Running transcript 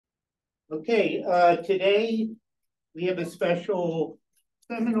Okay, today we have a special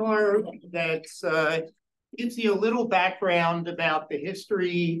seminar that gives you a little background about the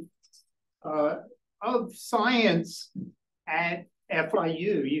history of science at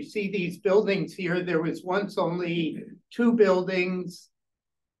FIU. You see these buildings here. There was once only 2 buildings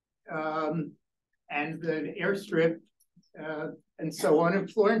and an airstrip and so on.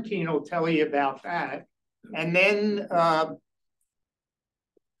 And Florentin will tell you about that. And then,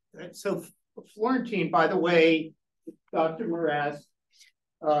 so Florentin, by the way, Dr. Maurasse,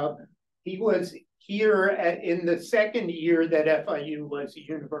 he was here in the second year that FIU was a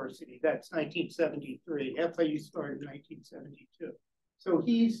university. That's 1973. FIU started in 1972. So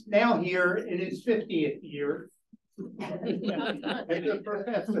he's now here in his 50th year as a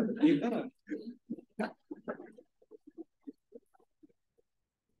professor.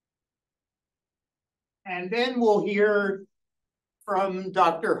 And then we'll hear from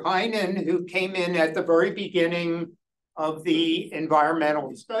Dr. Heinen, who came in at the very beginning of the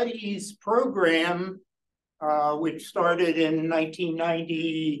environmental studies program, which started in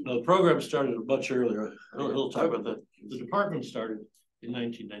 1990. No, the program started much earlier. He'll talk about that. The department started in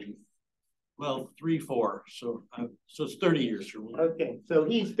 1990. Well, 3, 4. So it's 30 years from now. Okay, so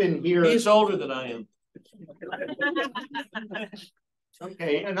he's been here. He's older than I am.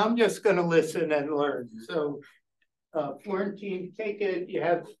 Okay, and I'm just going to listen and learn. So, Florentin, take it. You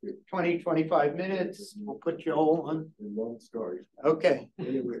have 20, 25 minutes. We'll put you all on. A long story. Okay.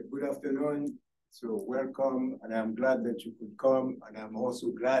 Anyway, good afternoon. So welcome, and I'm glad that you could come, and I'm also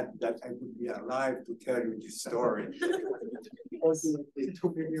glad that I could be alive to tell you this story. Unfortunately,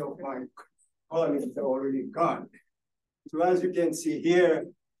 too many of my colleagues are already gone. So as you can see here,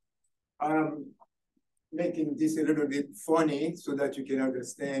 I'm making this a little bit funny so that you can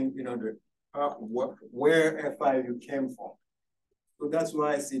understand, where FIU came from. So that's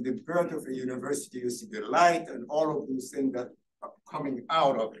why I see the birth of a university, you see the light and all of those things that are coming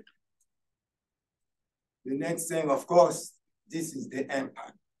out of it. The next thing, of course, this is the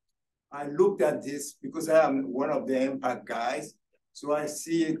impact. I looked at this because I am one of the impact guys. So I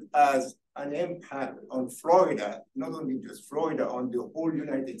see it as an impact on Florida, not only just Florida, on the whole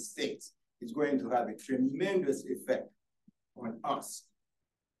United States. It's going to have a tremendous effect on us.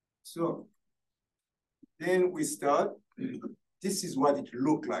 So then we start. This is what it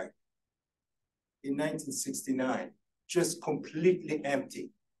looked like in 1969, just completely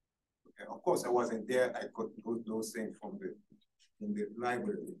empty. Okay, of course, I wasn't there. I got those things from the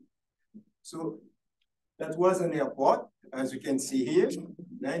library. So that was an airport, as you can see here,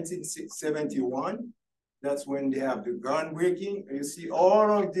 1971. That's when they have the groundbreaking. You see,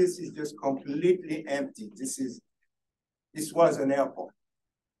 all of this is just completely empty. This was an airport.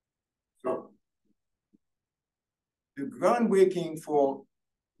 So the groundbreaking for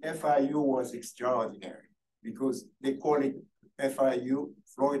FIU was extraordinary because they call it FIU,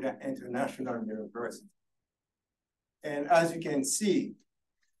 Florida International University. And as you can see,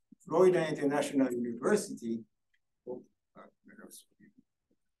 Florida International University,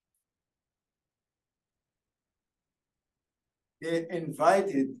 they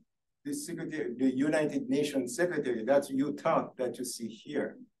invited the secretary, the United Nations secretary, that's Utah that you see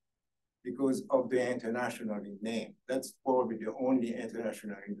here, because of the international name. That's probably the only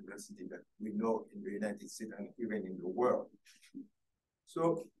international university that we know in the United States and even in the world.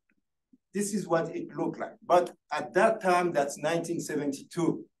 So this is what it looked like. But at that time, that's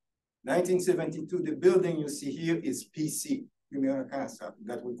 1972. 1972, the building you see here is PC,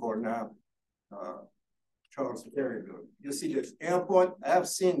 that we call now Charles Perry Building. You see this airport, I've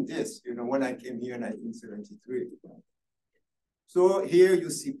seen this, when I came here in 1973. So here you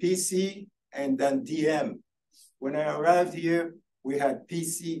see PC and then DM. When I arrived here, we had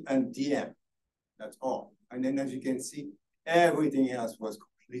PC and DM, that's all. And then as you can see, everything else was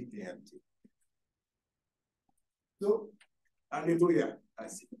completely empty. So, hallelujah, I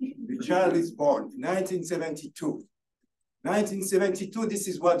see. The child is born, 1972. 1972, this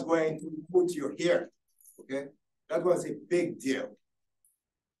is what's going to put you here. Okay, that was a big deal.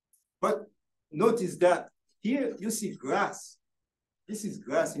 But notice that here you see grass. This is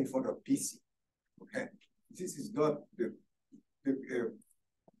grass in front of PC. Okay, this is not the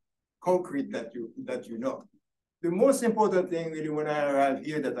concrete that you know. The most important thing really when I arrived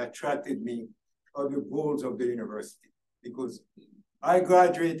here that attracted me are the goals of the university, because I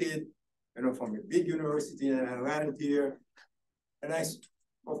graduated, from a big university and I arrived here, and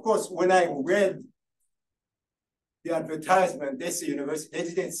of course, when I read the advertisement, this university,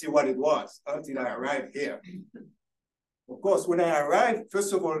 they didn't see what it was until I arrived here. Of course, when I arrived,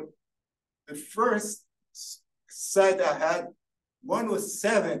 first of all, the first site I had,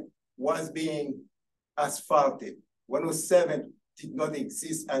 107 was being asphalted. 107 did not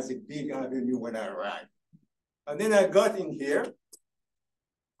exist as a big avenue when I arrived. And then I got in here,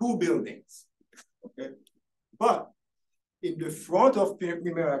 2 buildings, okay? But in the front of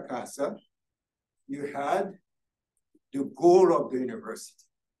Primera Casa, you had the goal of the university.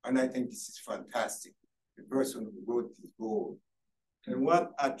 And I think this is fantastic. The person who wrote this goal. And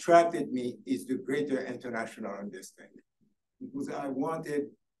what attracted me is the greater international understanding. Because I wanted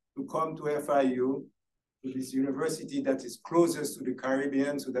to come to FIU, to this university that is closest to the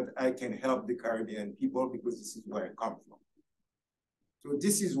Caribbean so that I can help the Caribbean people because this is where I come from. So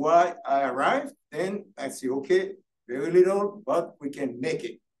this is why I arrived. Then I say, okay, very little, but we can make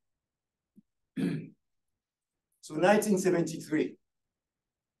it. So 1973.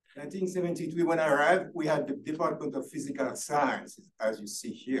 1973, when I arrived, we had the Department of Physical Sciences, as you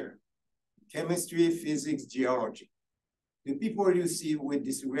see here. Chemistry, physics, geology. The people you see with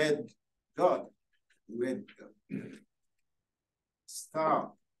this red dot, red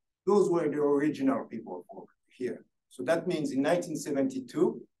star, those were the original people over here. So that means in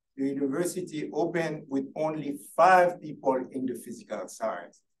 1972, the university opened with only 5 people in the physical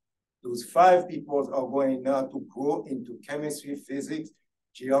science. Those 5 people are going now to grow into chemistry, physics,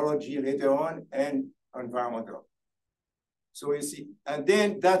 geology later on, and environmental. So you see, and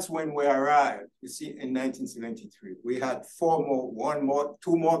then that's when we arrived. You see, in 1973, we had 4 more,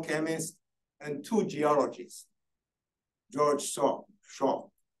 2 more chemists, and 2 geologists, George Shaw.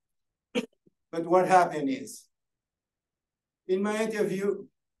 But what happened is, in my interview,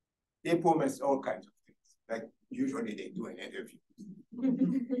 they promised all kinds of things, like usually they do in interviews.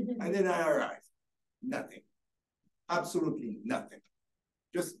 And then I arrived, nothing, absolutely nothing.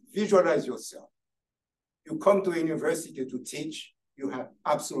 Just visualize yourself. You come to a university to teach, you have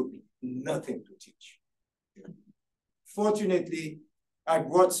absolutely nothing to teach. Fortunately, I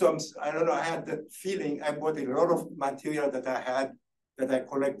brought some, I don't know, I had the feeling, I brought a lot of material that I had, that I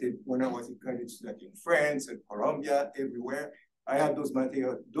collected when I was a graduate student in France and Colombia, everywhere. I had those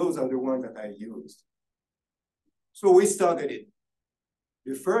materials, those are the ones that I used. So we started it.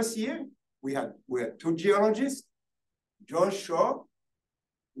 The first year, we had 2 geologists, George Shaw,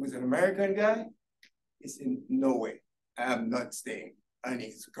 who is an American guy. He said, no way, I am not staying, and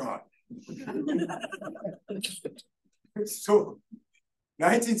he's gone. So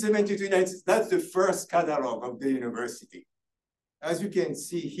 1973, that's the first catalog of the university. As you can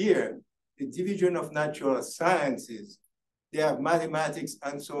see here, the Division of Natural Sciences, they have mathematics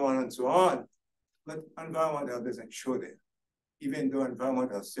and so on, but environmental doesn't show there, even though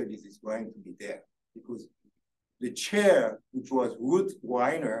environmental studies is going to be there, because the chair, which was Ruth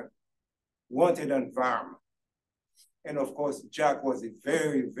Weiner, wanted environment. And of course, Jack was a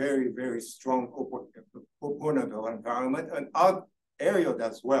very, very, very strong proponent of environment and art area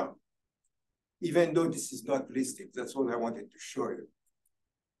as well. Even though this is not listed, that's what I wanted to show you.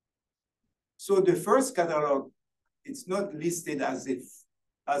 So the first catalog, it's not listed as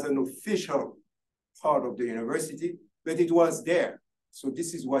an official part of the university, but it was there. So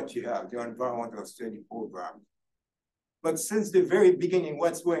this is what you have, the environmental study program. But since the very beginning,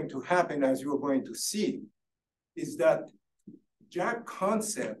 what's going to happen, as you're going to see, is that Jack's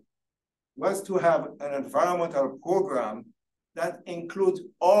concept was to have an environmental program that includes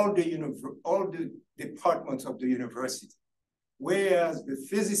all the departments of the university. Whereas the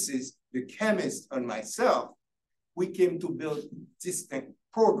physicists, the chemists, and myself, we came to build distinct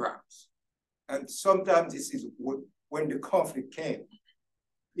programs. And sometimes this is when the conflict came,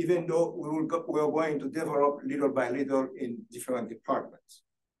 even though we were going to develop little by little in different departments.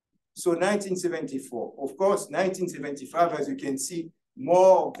 So 1974, of course, 1975, as you can see,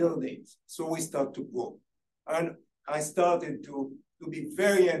 more buildings. So we start to grow. And I started to be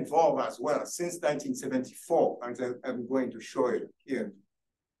very involved as well since 1974, and I'm going to show you here.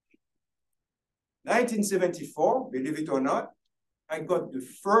 1974, believe it or not, I got the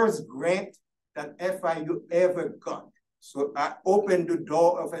first grant that FIU ever got. So I opened the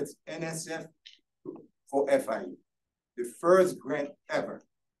door of its NSF for FIU, the first grant ever.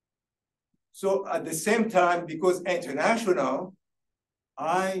 So at the same time, because international,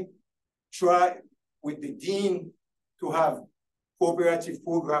 I tried with the dean to have cooperative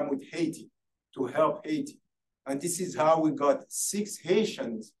program with Haiti to help Haiti. And this is how we got 6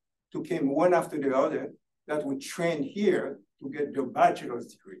 Haitians to come one after the other that we trained here to get their bachelor's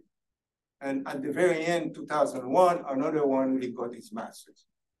degree. And at the very end, 2001, another one really got his master's.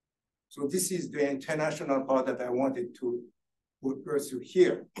 So this is the international part that I wanted to pursue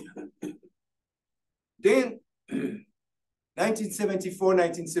here. Then 1974,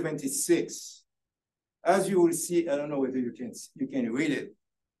 1976, as you will see, I don't know whether you can read it.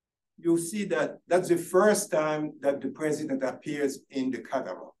 you'll see that that's the first time that the president appears in the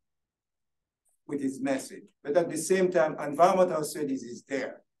catalog with his message. But at the same time, environmental studies is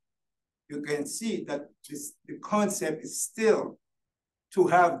there. You can see that the concept is still to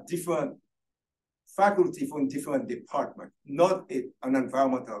have different faculty from different departments, not an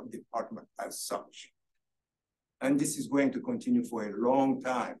environmental department as such. And this is going to continue for a long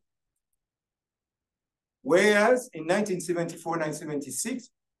time. Whereas in 1974, 1976,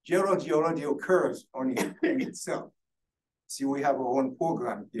 geology already occurs on itself. See, we have our own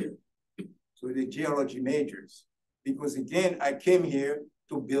program here. So the geology majors, because again, I came here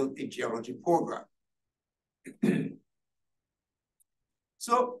to build a geology program.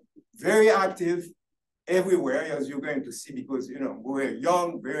 So very active everywhere, as you're going to see, because we were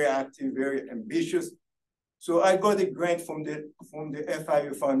young, very active, very ambitious. So I got a grant from the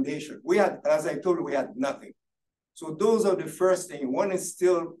FIU Foundation. We had, as I told you, we had nothing. So those are the first things. One is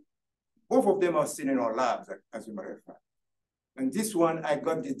still, both of them are still in our labs, as a matter of fact. And this one, I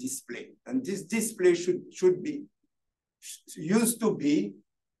got the display. And this display used to be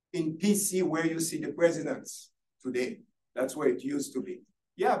in PC where you see the presidents today. That's where it used to be.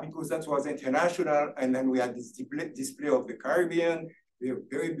 Yeah, because that was international. And then we had this display of the Caribbean. We have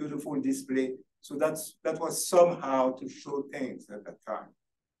very beautiful display. So that was somehow to show things at that time.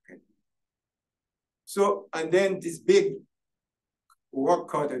 Okay. So, and then this big rock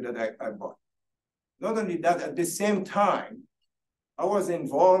cutter that I bought. Not only that, at the same time, I was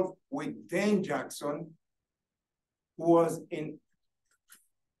involved with Dan Jackson, who was in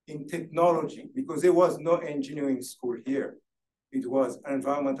technology, because there was no engineering school here. It was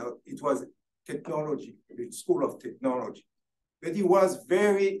environmental, it was technology, the School of Technology. But he was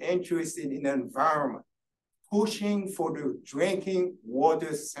very interested in environment, pushing for the drinking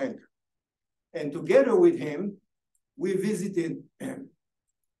water center. And together with him, we visited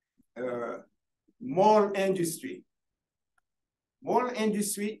mall industry. Mall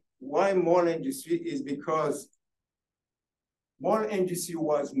industry, why mall industry is because mall industry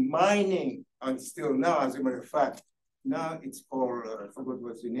was mining, and still now, as a matter of fact, now it's called, I forgot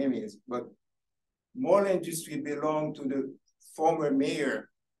what the name is, but mall industry belonged to the former mayor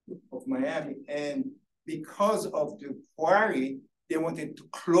of Miami. And because of the quarry, they wanted to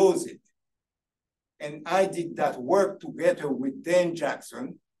close it. And I did that work together with Dan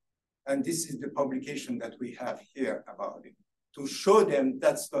Jackson. And this is the publication that we have here about it, to show them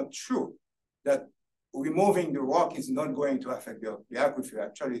that's not true, that removing the rock is not going to affect the aquifer.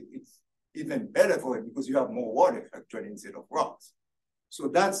 Actually, it's even better for it because you have more water actually instead of rocks. So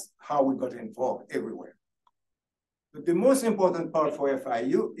that's how we got involved everywhere. But the most important part for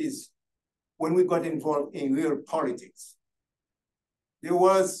FIU is when we got involved in real politics. There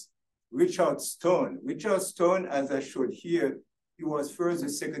was Richard Stone. Richard Stone, as I showed here, he was first the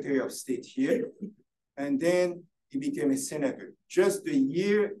Secretary of State here, and then he became a senator. Just the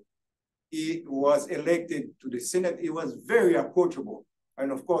year he was elected to the Senate, he was very approachable. And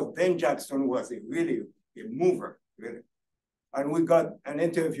of course, Dan Jackson was really a mover, really. And we got an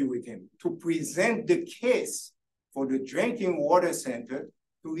interview with him to present the case for the drinking water center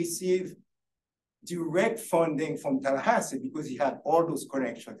to receive direct funding from Tallahassee because he had all those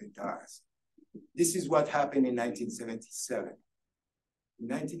connections in Tallahassee. This is what happened in 1977. In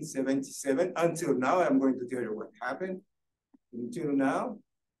 1977, until now, I'm going to tell you what happened. Until now,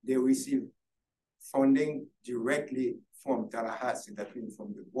 they received funding directly from Tallahassee, that means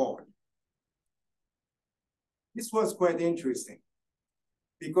from the board. This was quite interesting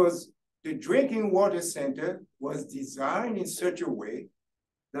because the drinking water center was designed in such a way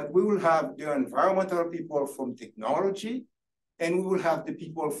that we will have the environmental people from technology and we will have the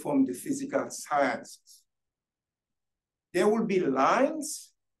people from the physical sciences. There will be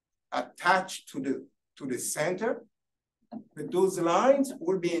lines attached to the center, but those lines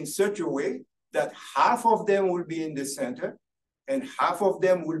will be in such a way that half of them will be in the center and half of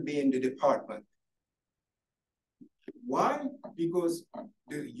them will be in the department. Why? Because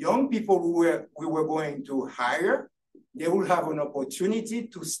the young people we were going to hire, they will have an opportunity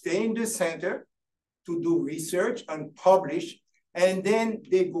to stay in the center, to do research and publish, and then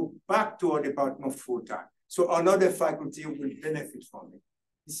they go back to our department full time. So another faculty will benefit from it.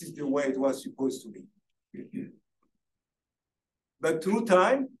 This is the way it was supposed to be. But through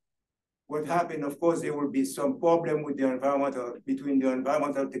time, what happened, of course, there will be some problem with the environmental, between the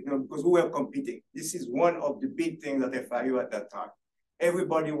environmental technology, because we were competing. This is one of the big things at FIU at that time.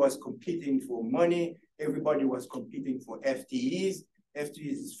 Everybody was competing for money. Everybody was competing for FTEs.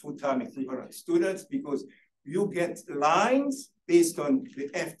 FTEs is full-time equivalent students because you get lines based on the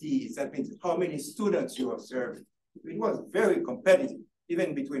FTEs. That means how many students you are serving. It was very competitive.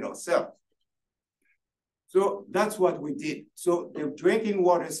 even between ourselves. So that's what we did. So the Drinking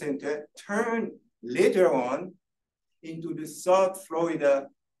Water Center turned later on into the South Florida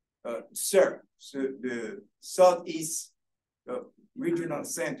SERC, so the Southeast Regional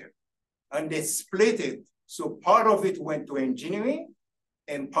Center. And they split it. So part of it went to engineering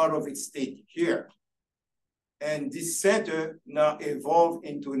and part of it stayed here. And this center now evolved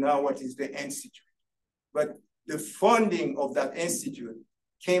into now what is the institute. But the funding of that institute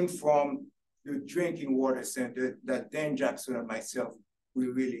came from the Drinking Water Center that Dan Jackson and myself, we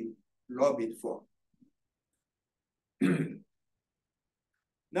really lobbied for.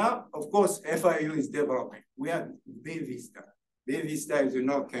 Now, of course, FIU is developing. We have Bay Vista. Bay Vista is the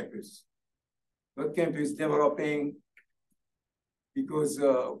North Campus. North Campus is developing because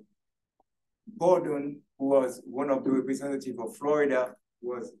Gordon, who was one of the representatives of Florida,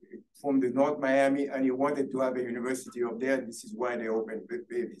 was from the North Miami, and he wanted to have a university up there. This is why they opened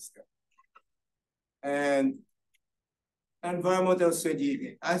Bay Vista. And environmental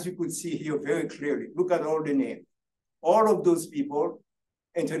study, as you could see here very clearly, look at all the names. All of those people,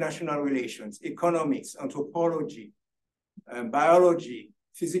 international relations, economics, anthropology, biology,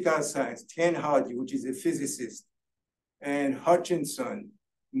 physical science, Ken Hardy, which is a physicist, and Hutchinson,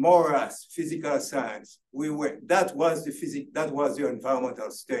 Maurasse, physical science. That was the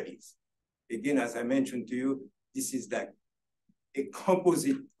environmental studies. Again, as I mentioned to you, this is like a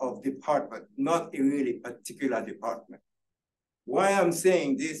composite of department, not a really particular department. Why I'm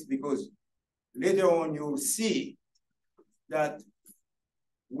saying this, because later on you'll see that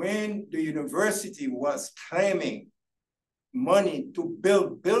when the university was claiming money to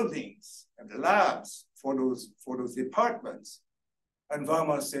build buildings and labs for those departments,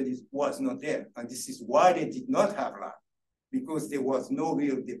 environmental studies was not there. And this is why they did not have lab, because there was no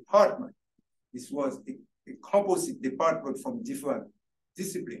real department. This was a composite department from different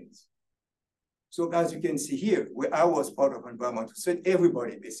disciplines. So as you can see here, where I was part of environmental studies,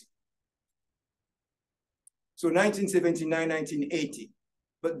 everybody basically. So 1979, 1980,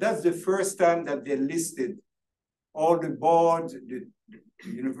 but that's the first time that they listed all the board, the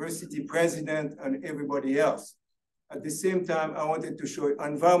university president, and everybody else. At the same time, I wanted to show you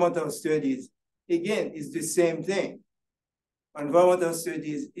environmental studies, again, is the same thing. Environmental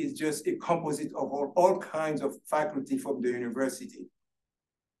studies is just a composite of all kinds of faculty from the university,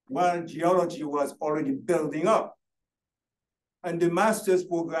 while geology was already building up. And the master's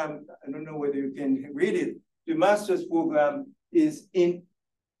program, I don't know whether you can read it, the master's program is in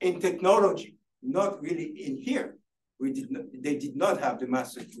technology, not really in here. They did not have the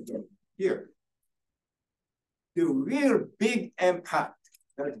master's program here. The real big impact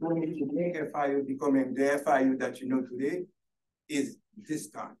that's going to make FIU becoming the FIU that you know today is this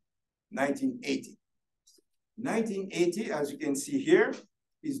time, 1980. 1980, as you can see here,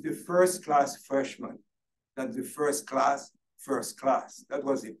 is the first class freshman. That's the first class. That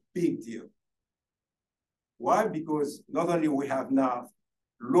was a big deal. Why? Because not only we have now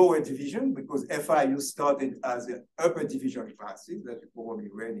lower division, because FIU started as an upper division classes that you probably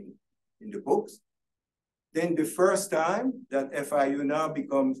read in the books. Then the first time that FIU now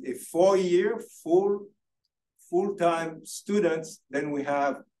becomes a 4-year full-time students, then we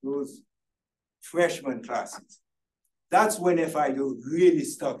have those freshman classes. That's when FIU really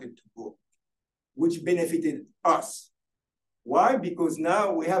started to grow, which benefited us. Why? Because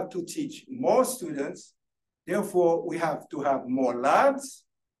now we have to teach more students, therefore we have to have more labs.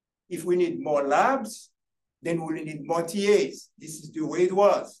 If we need more labs, then we need more TAs. This is the way it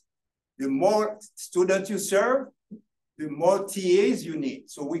was. The more students you serve, the more TAs you need.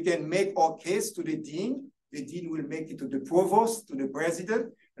 So we can make our case to the dean will make it to the provost, to the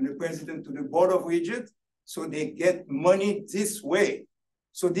president, and the president to the board of regents, so they get money this way.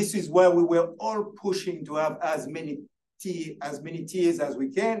 So this is why we were all pushing to have as many TAs as we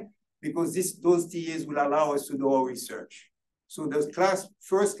can, because those TAs will allow us to do our research. So the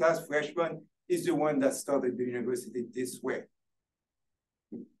first class freshman is the one that started the university this way.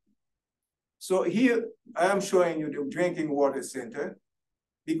 So here I am showing you the Drinking Water Center,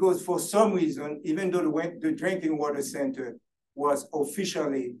 because for some reason, even though the Drinking Water Center was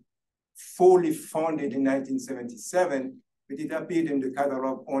officially fully funded in 1977, but it appeared in the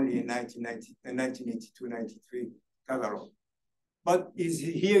catalog only in 1982, 93 catalog. But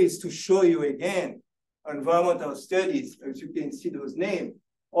here is to show you again, environmental studies, as you can see those names,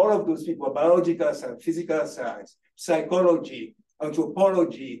 all of those people, biological science, physical science, psychology,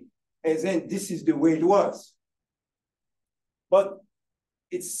 anthropology, and then this is the way it was. But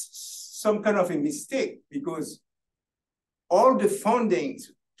it's some kind of a mistake, because all the funding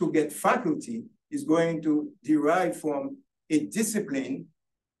to get faculty is going to derive from a discipline,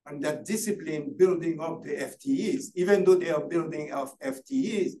 and that discipline building up the FTEs, even though they are building up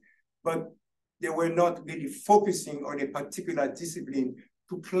FTEs, but they were not really focusing on a particular discipline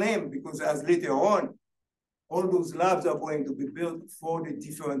to claim, because as later on, all those labs are going to be built for the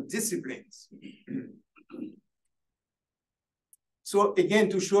different disciplines. So again,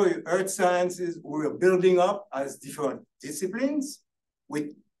 to show you, earth sciences we're building up as different disciplines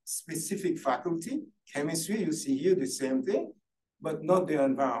with specific faculty. Chemistry, you see here the same thing, but not the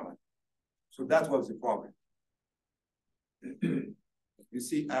environment. So that was the problem. You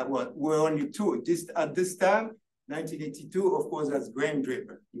see, we're only two. At this time, 1982, of course, that's grain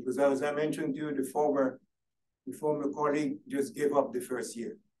draper, because as I mentioned to you, the former colleague just gave up the first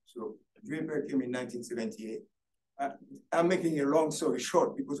year. So draper came in 1978. I'm making a long story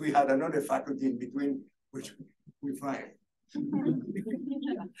short because we had another faculty in between, which we fired.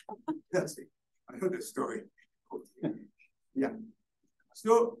 That's it. Another story. Yeah.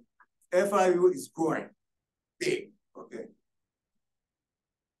 So FIU is growing big, okay?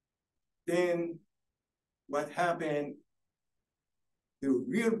 Then what happened, the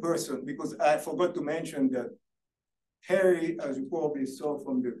real person, because I forgot to mention that Harry, as you probably saw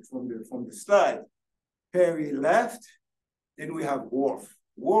from the slide, Harry left, then we have Wolf.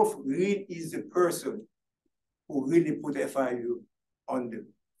 Wolf really is the person who really put FIU on the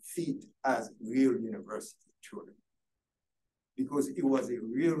feet as real university children. Because he was a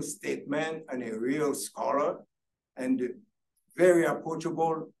real statesman and a real scholar and very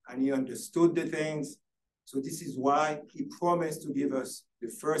approachable, and he understood the things. So this is why he promised to give us the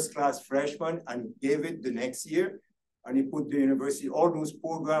first class freshman, and he gave it the next year, and he put the university, all those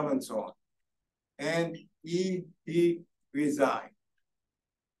programs and so on. And he resigned.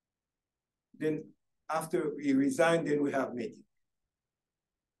 Then after he resigned, then we have Mehdi.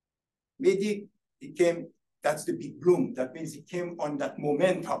 Mehdi, he came, that's the big bloom. That means he came on that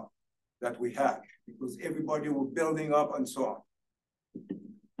momentum that we had because everybody was building up and so on.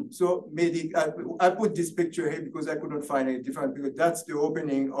 So Mehdi, I put this picture here because I couldn't find a different picture. That's the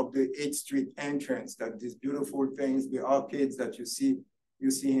opening of the 8th Street entrance, that these beautiful things, the arcades that you see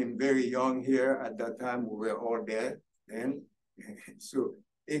him very young here. At that time, we were all there then. So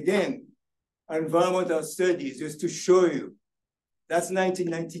again, environmental studies, just to show you, that's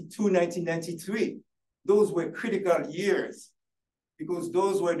 1992, 1993. Those were critical years because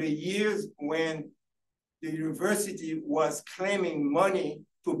those were the years when the university was claiming money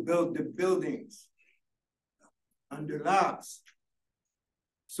to build the buildings and the labs.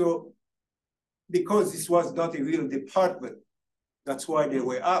 So because this was not a real department, that's why they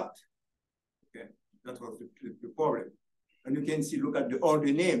were out. Okay, that was the problem. And you can see, look at all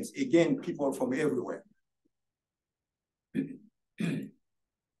the names. Again, people from everywhere.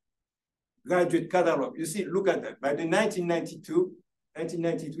 Graduate catalog. You see, look at that. By the 1992,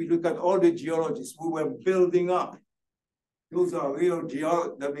 1993, look at all the geologists we were building up. Those are real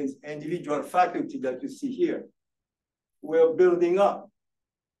geologists, that means individual faculty that you see here. We're building up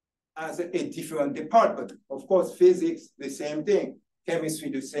as a different department. Of course, physics, the same thing. Chemistry,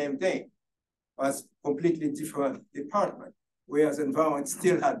 the same thing. As completely different department, whereas environment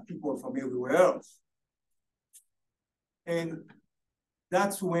still had people from everywhere else. And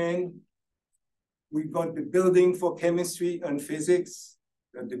that's when we got the building for chemistry and physics,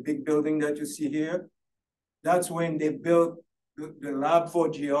 the big building that you see here. That's when they built the lab for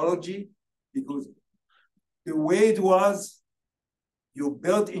geology, because the way it was, you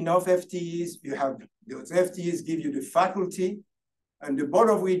built enough FTEs, you have those FTEs give you the faculty, and the Board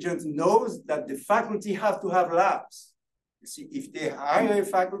of Regents knows that the faculty have to have labs. You see, if they hire a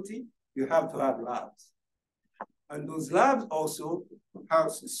faculty, you have to have labs. And those labs also are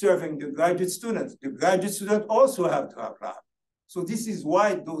serving the graduate students. The graduate students also have to have labs. So this is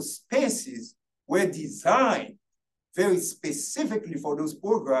why those spaces were designed very specifically for those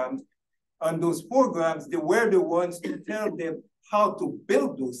programs. And those programs, they were the ones to tell them how to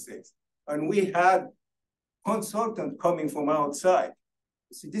build those things. And we had consultants coming from outside.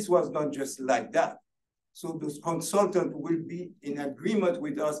 See, this was not just like that. So those consultants will be in agreement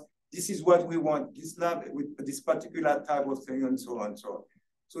with us. This is what we want, this lab with this particular type of thing and so on and so on.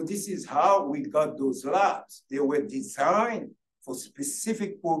 So this is how we got those labs. They were designed for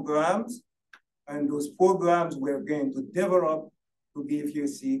specific programs, and those programs were going to develop to give you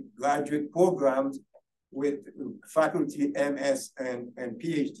see graduate programs with faculty MS and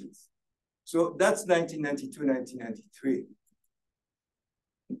PhDs. So that's 1992, 1993.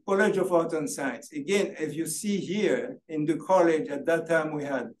 College of Art and Science. Again, as you see here in the college, at that time we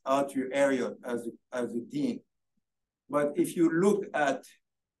had Arthur Elliott as the dean. But if you look at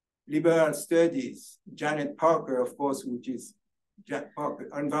liberal studies, Janet Parker, of course, which is Jack Parker,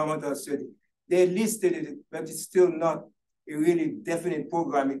 environmental studies. They listed it, but it's still not a really definite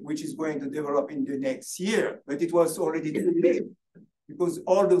program which is going to develop in the next year, but it was already too late because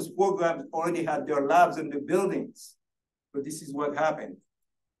all those programs already had their labs and the buildings. So this is what happened.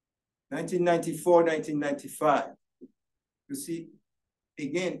 1994, 1995. You see,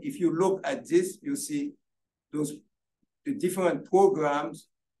 again, if you look at this, you see the different programs,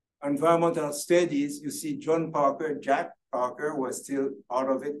 environmental studies, you see John Parker, Jack Parker was still part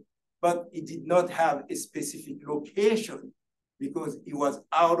of it, but it did not have a specific location because he was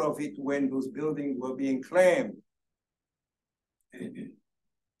out of it when those buildings were being claimed.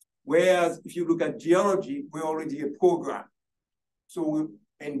 Whereas if you look at geology, we're already a program. So we,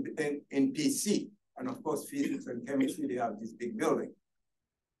 in PC, and of course physics and chemistry, they have this big building.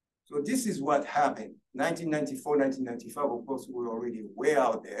 So this is what happened. 1994, 1995, of course, we were already way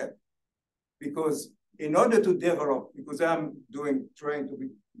out there because in order to develop, because I'm trying to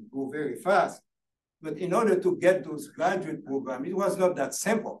go very fast, but in order to get those graduate programs, it was not that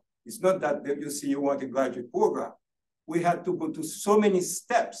simple. It's not that you see you want a graduate program. We had to go to so many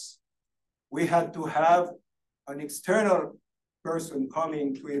steps. We had to have an external person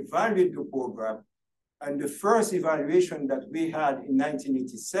coming to evaluate the program. And the first evaluation that we had in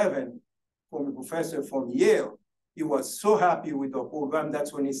 1987 from a professor from Yale, he was so happy with the program.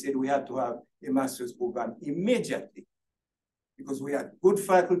 That's when he said we had to have a master's program immediately because we had good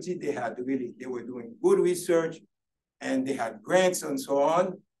faculty. They were doing good research and they had grants and so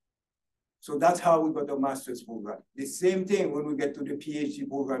on. So that's how we got a master's program. The same thing when we get to the PhD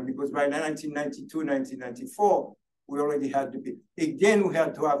program, because by 1992, 1994, we already had again, we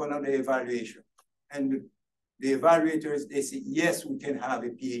had to have another evaluation. And the evaluators, they say, yes, we can have a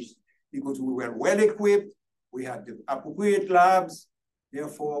PhD because we were well equipped, we had the appropriate labs,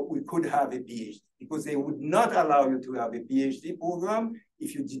 therefore we could have a PhD because they would not allow you to have a PhD program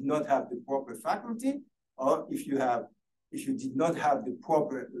if you did not have the proper faculty or if you did not have the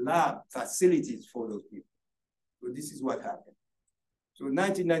proper lab facilities for those people. So this is what happened. So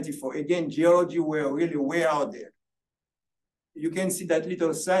 1994, again, geology were really way out there. You can see that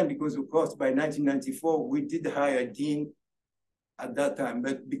little sign because of course by 1994, we did hire a dean at that time,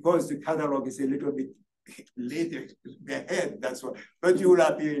 but because the catalog is a little bit later ahead, that's why, but you will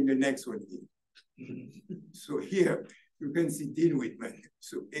appear in the next one here. So here, you can see Dean Whitman.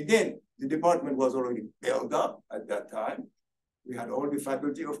 So again, the department was already built up at that time. We had all the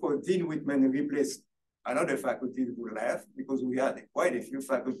faculty. Of course, Dean Whitman replaced another faculty who left because we had quite a few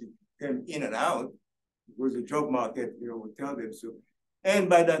faculty came in and out. It was a job market, we tell them so. And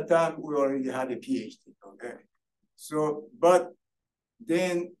by that time, we already had a PhD, okay? So, but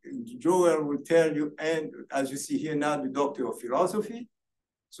then Joel will tell you, and as you see here now, the Doctor of Philosophy.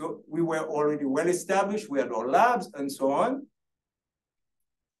 So we were already well established, we had our labs and so on.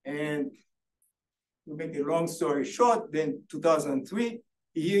 And to make a long story short, then 2003,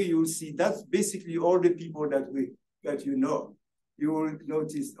 here you'll see that's basically all the people that you know. You will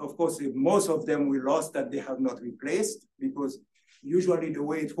notice, of course, most of them we lost that they have not replaced because usually the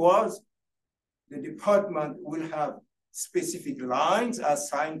way it was, the department will have specific lines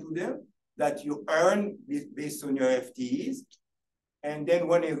assigned to them that you earn based on your FTEs. And then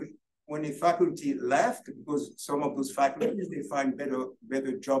when a faculty left, because some of those faculties, they find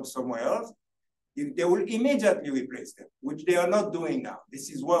better jobs somewhere else, they will immediately replace them, which they are not doing now. This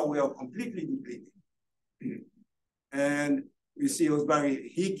is why we are completely depleted. And you see Osbury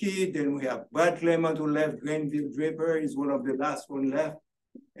Hickey, then we have Brad Clement who left, Granville Draper is one of the last one left.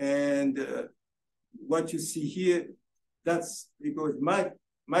 And what you see here, that's because Mike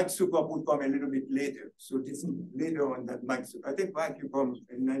Sukop would come a little bit later. So this is later on that Mike Sukop. I think Mike, you come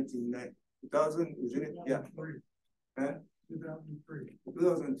in 2000, isn't it? Yeah.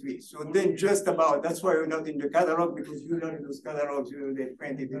 2003. So then just about, that's why you're not in the catalog because you're not in those catalogs, they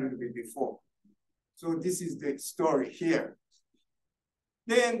printed a little bit before. So this is the story here.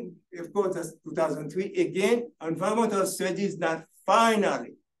 Then, of course, that's 2003. Again, environmental studies that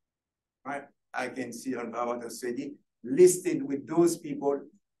finally, right? I can see environmental study listed with those people,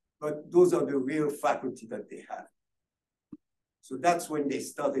 but those are the real faculty that they have. So that's when they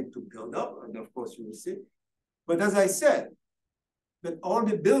started to build up, and of course you will see. But as I said, that all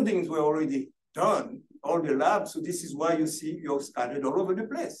the buildings were already done, all the labs, so this is why you see you're scattered all over the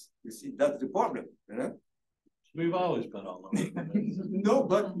place. You see, that's the problem, you know? We've always been all over. No,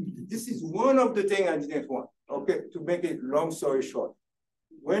 but this is one of the things I didn't want. Okay, to make it long story short.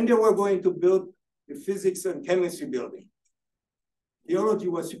 When they were going to build the physics and chemistry building, geology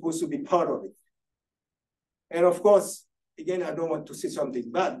was supposed to be part of it. And of course, again, I don't want to say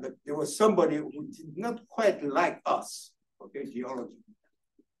something bad, but there was somebody who did not quite like us, okay, geology.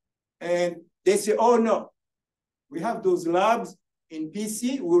 And they say, oh no, we have those labs in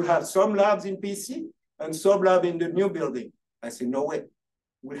PC, we'll have some labs in PC and some lab in the new building. I say, no way,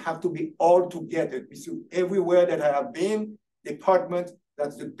 we'll have to be all together. Everywhere that I have been, department,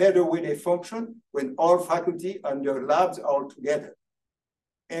 that's the better way they function, when all faculty and their labs are all together.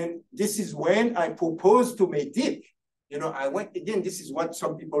 And this is when I proposed to Medic. You know, I went, again, this is what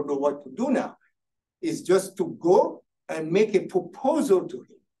some people know what to do now, is just to go and make a proposal to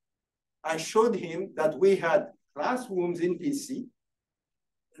him. I showed him that we had classrooms in PC,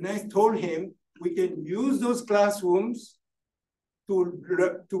 and I told him we can use those classrooms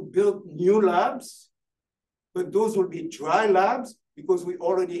to build new labs, but those will be dry labs because we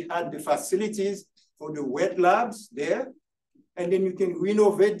already had the facilities for the wet labs there. And then you can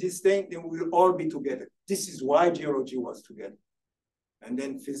renovate this thing, then we'll all be together. This is why geology was together. And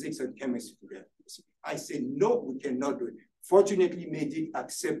then physics and chemistry together. I said, no, we cannot do it. Fortunately, Medic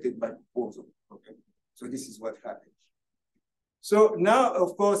accepted my proposal. Okay, so this is what happened. So now,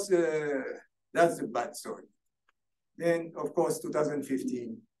 of course, that's the bad story. Then, of course,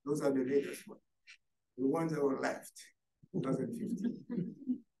 2015, those are the latest ones. The ones that were left, 2015.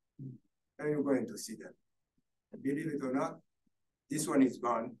 And you're going to see them. Believe it or not, this one is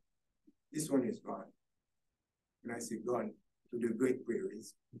gone. This one is gone. And I say gone to the Great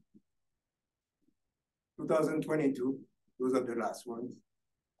Prairies. 2022, those are the last ones.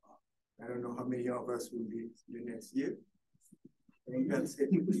 I don't know how many of us will be the next year. I think that's it.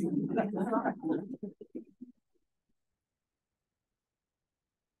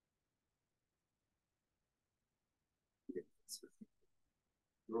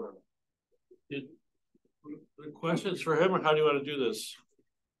 Questions for him, or how do you want to do this?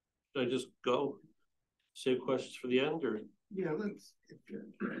 Should I just go save questions for the end, or? Yeah, let's.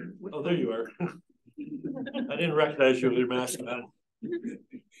 Oh, there you are. I didn't recognize you with your mask on.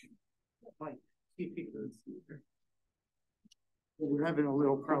 We're having a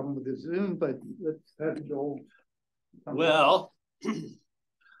little problem with the Zoom, but let's have Joel. Well,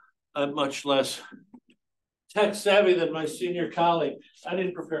 I'm much less tech savvy than my senior colleague. I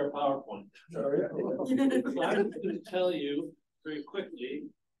didn't prepare a PowerPoint. Sorry. So I'm going to tell you very quickly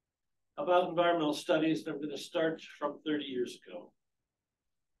about environmental studies, and I'm going to start from 30 years ago.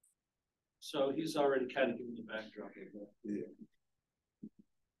 So he's already kind of given the backdrop of that. Yeah.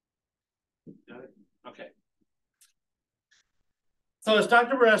 Got it? Okay. So as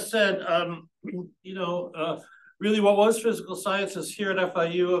Dr. Maurasse said, really what was physical sciences here at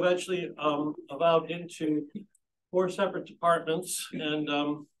FIU eventually evolved into 4 separate departments. And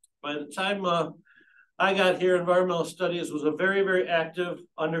by the time I got here, environmental studies was a very, very active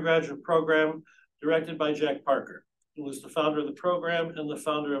undergraduate program directed by Jack Parker, who was the founder of the program and the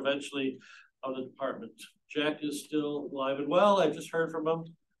founder eventually of the department. Jack is still alive and well. I just heard from him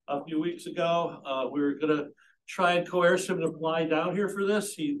a few weeks ago. We were gonna try and coerce him to fly down here for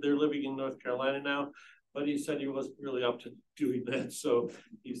this. They're living in North Carolina now, but he said he wasn't really up to doing that. So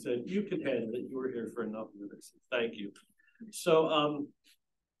he said, you can handle it. You were here for enough of this. Thank you. So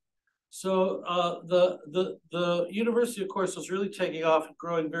the university, of course, was really taking off and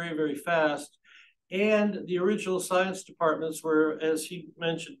growing very, very fast. And the original science departments were, as he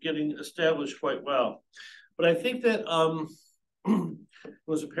mentioned, getting established quite well. But I think that it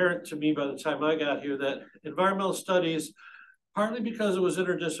was apparent to me by the time I got here that environmental studies, partly because it was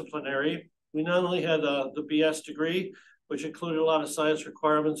interdisciplinary, we not only had the BS degree, which included a lot of science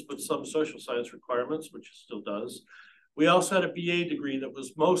requirements, but some social science requirements, which it still does. We also had a BA degree that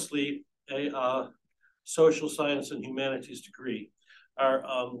was mostly a social science and humanities degree. Our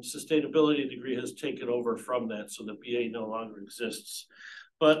sustainability degree has taken over from that, so the BA no longer exists.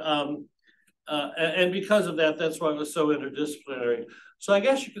 But and because of that, that's why it was so interdisciplinary. So I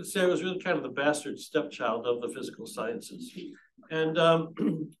guess you could say it was really kind of the bastard stepchild of the physical sciences. And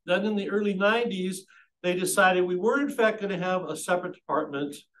then in the early 90s, they decided we were in fact going to have a separate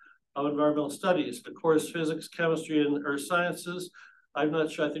department of environmental studies. Of course, physics, chemistry, and earth sciences, I'm not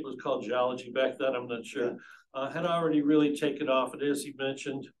sure, I think it was called geology back then, I'm not sure, had already really taken off. And as he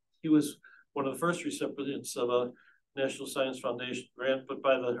mentioned, he was one of the first recipients of a National Science Foundation grant, but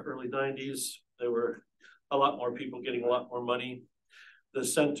by the early 90s, there were a lot more people getting a lot more money. The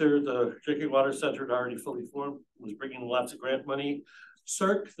center, the Drinking Water Center, had already fully formed, was bringing lots of grant money.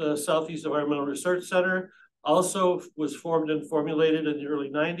 CERC, the Southeast Environmental Research Center, also was formed and formulated in the early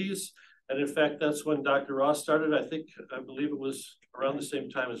 90s. And in fact, that's when Dr. Ross started. I believe it was around the same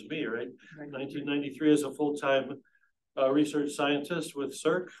time as me, right? 1993 as a full-time research scientist with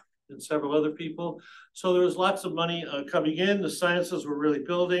CERC. and several other people. So there was lots of money coming in. The sciences were really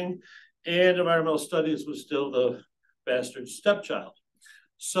building, and environmental studies was still the bastard stepchild.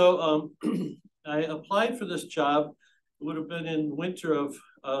 So I applied for this job. It would have been in winter of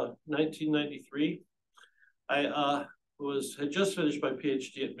 1993. I had just finished my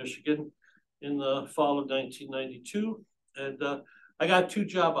PhD at Michigan in the fall of 1992, and I got 2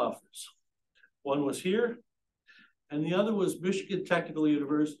 job offers. One was here, and the other was Michigan Technical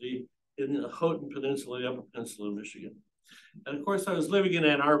University in the Houghton Peninsula, the Upper Peninsula of Michigan. And of course, I was living in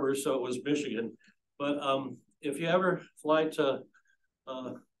Ann Arbor, so it was Michigan. But if you ever fly to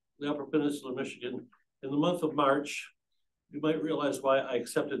the Upper Peninsula of Michigan in the month of March, you might realize why I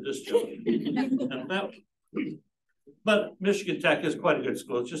accepted this job. But Michigan Tech is quite a good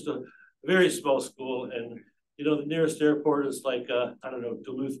school. It's just a very small school, and you know the nearest airport is like I don't know,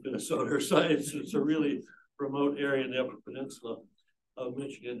 Duluth, Minnesota, or so. It's a really remote area in the Upper Peninsula of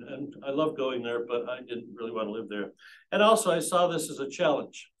Michigan, and I love going there, but I didn't really want to live there. And also, I saw this as a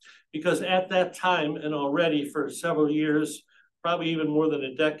challenge because at that time, and already for several years, probably even more than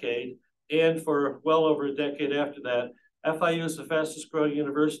a decade, and for well over a decade after that, FIU is the fastest growing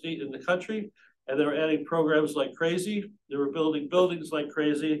university in the country, and they were adding programs like crazy. They were building buildings like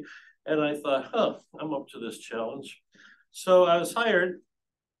crazy. And I thought, I'm up to this challenge. So I was hired.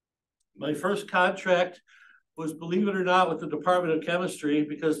 My first contract was, believe it or not, with the Department of Chemistry,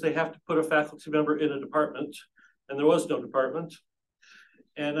 because they have to put a faculty member in a department, and there was no department.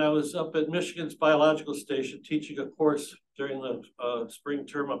 And I was up at Michigan's biological station teaching a course during the spring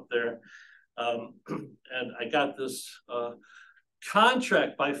term up there. And I got this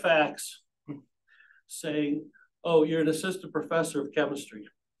contract by fax saying, oh, you're an assistant professor of chemistry.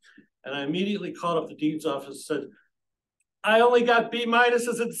 And I immediately called up the dean's office and said, I only got B-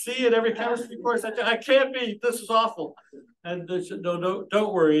 and C in every chemistry course. I can't be, this is awful. And they said, no,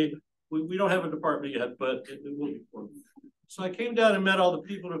 don't worry. We don't have a department yet, but it will be for me. So I came down and met all the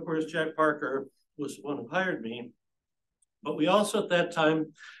people. And of course, Jack Parker was the one who hired me. But we also at that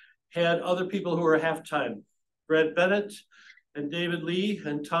time had other people who were half-time. Brad Bennett and David Lee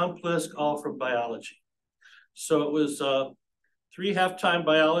and Tom Plisk, all from biology. So it was 3 half-time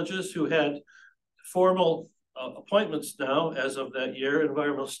biologists who had formal appointments now as of that year,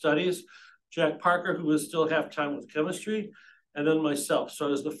 environmental studies, Jack Parker, who was still half-time with chemistry, and then myself. So I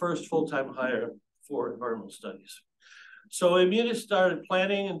was the first full-time hire for environmental studies. So I immediately started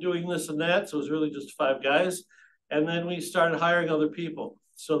planning and doing this and that. So it was really just 5 guys. And then we started hiring other people.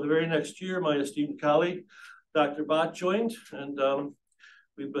 So the very next year, my esteemed colleague, Dr. Bott, joined, and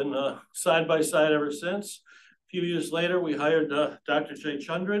we've been side by side ever since. A few years later, we hired Dr. Jay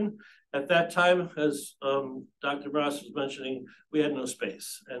Chandran. At that time, as Dr. Maurasse was mentioning, we had no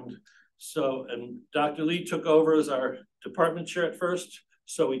space. And Dr. Lee took over as our department chair at first.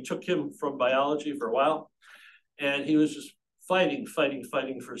 So we took him from biology for a while. And he was just fighting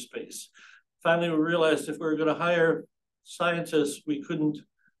for space. Finally, we realized if we were going to hire scientists, we couldn't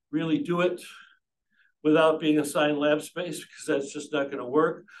really do it without being assigned lab space, because that's just not going to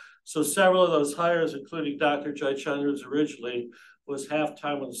work. So several of those hires, including Dr. Jai Chandran's originally, was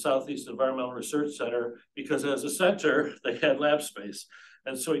half-time with the Southeast Environmental Research Center, because as a center, they had lab space.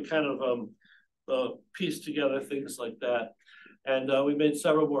 And so we kind of pieced together things like that. And we made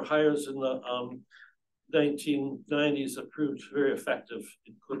several more hires in the 1990s that proved very effective,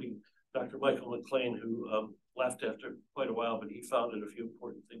 including Dr. Michael McLean, who left after quite a while, but he founded a few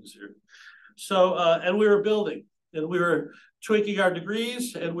important things here. So, and we were building, and we were tweaking our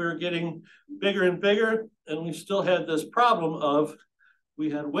degrees, and we were getting bigger and bigger, and we still had this problem of, we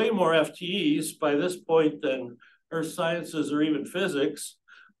had way more FTEs by this point than earth sciences or even physics,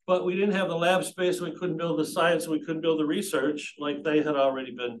 but we didn't have the lab space, so we couldn't build the science, and we couldn't build the research like they had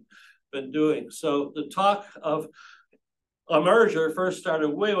already been doing. So the talk of a merger first started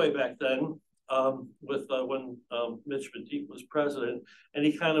way back then with when Mitch Mattick was president, and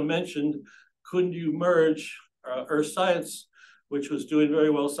he kind of mentioned, couldn't you merge earth science, which was doing very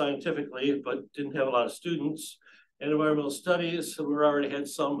well scientifically, but didn't have a lot of students, and environmental studies, and we already had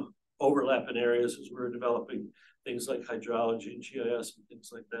some overlap in areas as we were developing things like hydrology and GIS and things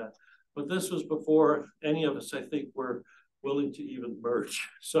like that. But this was before any of us, I think, were willing to even merge.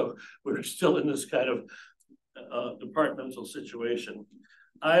 So we were still in this kind of departmental situation.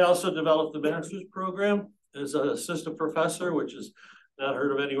 I also developed the master's program as an assistant professor, which is not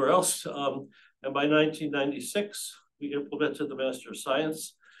heard of anywhere else. And by 1996, we implemented the Master of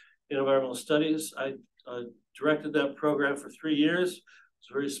Science in Environmental Studies. I directed that program for 3 years. It was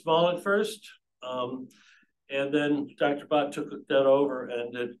very small at first. And then Dr. Bott took that over,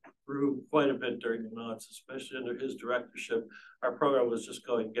 and it grew quite a bit during the noughts, especially under his directorship. Our program was just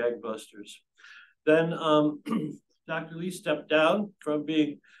going gangbusters. Then Dr. Lee stepped down from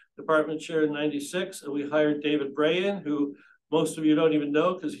being department chair in '96, and we hired David Bray in, who most of you don't even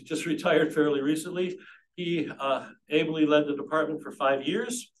know because he just retired fairly recently. He ably led the department for 5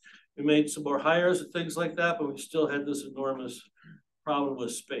 years. We made some more hires and things like that, but we still had this enormous problem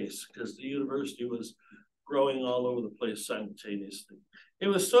with space because the university was growing all over the place simultaneously. It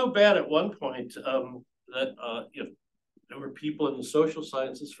was so bad at one point that there were people in the social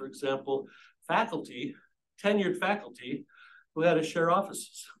sciences, for example, faculty, tenured faculty, who had to share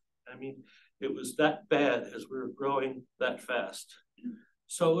offices. I mean, it was that bad as we were growing that fast.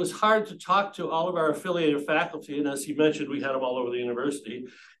 So it was hard to talk to all of our affiliated faculty, and as he mentioned, we had them all over the university,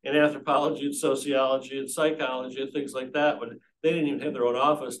 in anthropology and sociology and psychology and things like that, when they didn't even have their own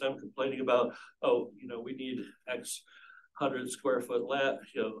office. And I'm complaining about, oh, we need X 100 square foot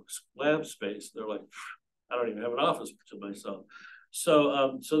lab space. They're like, I don't even have an office to myself.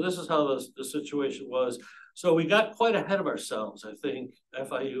 So this is how the situation was. So we got quite ahead of ourselves, I think,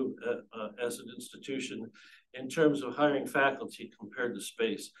 FIU as an institution, in terms of hiring faculty compared to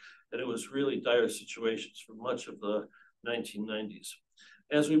space. And it was really dire situations for much of the 1990s.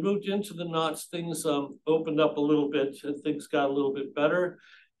 As we moved into the noughts, things opened up a little bit and things got a little bit better.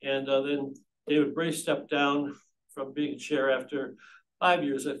 And then David Bray stepped down from being chair after 5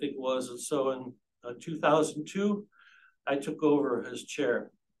 years, I think it was. And so in 2002, I took over as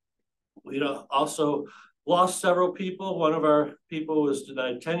chair. We also lost several people. One of our people was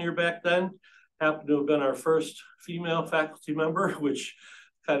denied tenure back then. Happened to have been our first female faculty member, which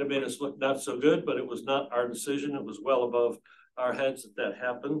kind of made us look not so good, but it was not our decision. It was well above our heads that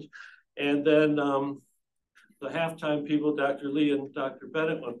happened. And then the half-time people, Dr. Lee and Dr.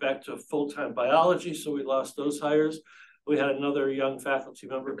 Bennett, went back to full-time biology, so we lost those hires. We had another young faculty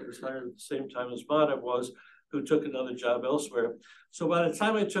member who was hired at the same time as Madhav was, who took another job elsewhere. So by the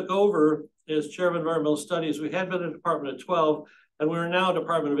time I took over as chair of environmental studies, we had been a department of 12, and we were now a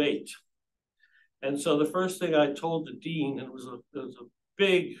department of 8. And so the first thing I told the dean, and it was a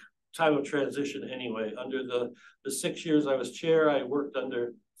big time of transition anyway. Under the 6 years I was chair, I worked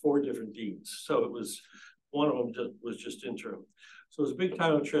under 4 different deans. So it was, one of them was just interim. So it was a big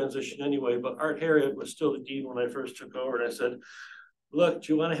time of transition anyway, but Art Harriet was still the dean when I first took over. And I said, look,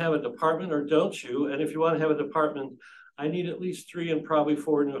 do you want to have a department or don't you? And if you want to have a department, I need at least 3 and probably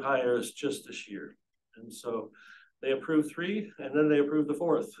 4 new hires just this year. And so they approved 3, and then they approved the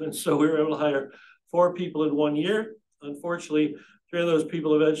 4th. And so we were able to hire 4 people in 1 year. Unfortunately, 3 of those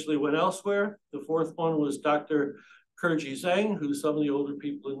people eventually went elsewhere. The 4th one was Dr. Kurji Zhang, who some of the older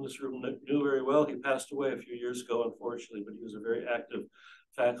people in this room knew very well. He passed away a few years ago, unfortunately, but he was a very active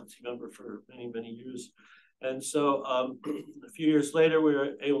faculty member for many, many years. And so a few years later, we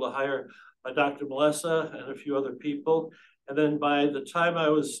were able to hire Dr. Melissa and a few other people. And then by the time I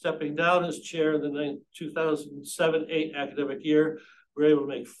was stepping down as chair in the 2007-8 academic year, we were able to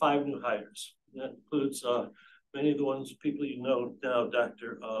make 5 new hires. And that includes many of the ones people you know now.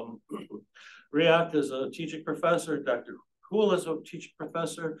 Dr. Riak is a teaching professor, Dr. Kuhl is a teaching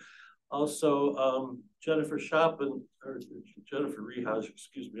professor, also Jennifer Schoppen, or Jennifer Rehaj,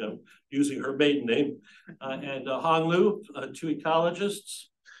 excuse me, I'm using her maiden name, and Hong Lu, 2 ecologists.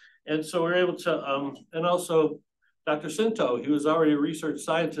 And so we're able to, and also Dr. Sinto, he was already a research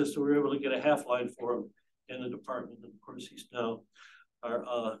scientist, so we were able to get a half-line for him in the department. And of course, he's now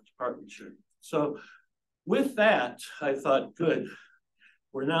our department chair. So with that, I thought, good,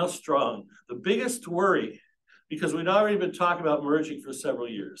 we're now strong. The biggest worry, because we'd already been talking about merging for several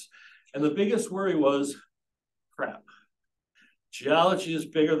years, and the biggest worry was, crap, geology is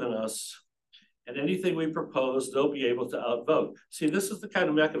bigger than us, and anything we propose, they'll be able to outvote. See, this is the kind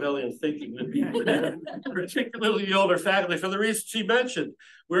of Machiavellian thinking that people have, particularly the older faculty, for the reasons she mentioned.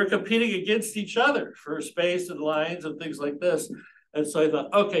 We're competing against each other for space and lines and things like this. And so I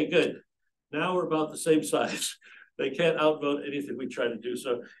thought, okay, good. Now we're about the same size. They can't outvote anything we try to do.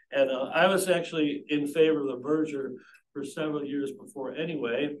 So, and I was actually in favor of the merger for several years before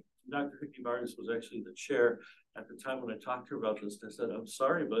anyway. Dr. Hickey Vargas was actually the chair at the time when I talked to her about this. I said, I'm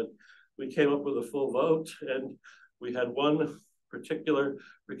sorry, but we came up with a full vote, and we had one particular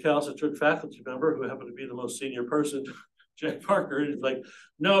recalcitrant faculty member who happened to be the most senior person, Jack Parker, and he's like,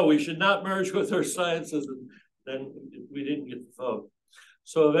 no, we should not merge with our sciences. And then we didn't get the vote.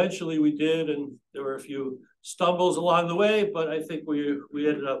 So eventually we did, and there were a few stumbles along the way, but I think we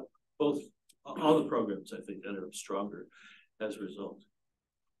ended up all the programs, I think, ended up stronger as a result.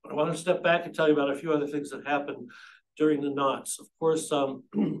 But I want to step back and tell you about a few other things that happened during the noughts. Of course,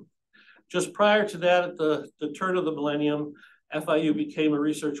 just prior to that, at the turn of the millennium, FIU became a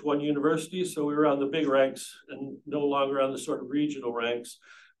Research 1 university, so we were on the big ranks and no longer on the sort of regional ranks.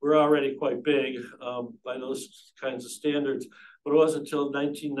 We're already quite big by those kinds of standards, but it wasn't until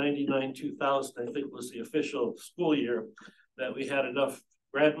 1999, 2000, I think was the official school year, that we had enough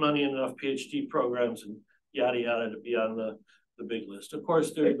grant money and enough PhD programs and yada yada to be on the big list. Of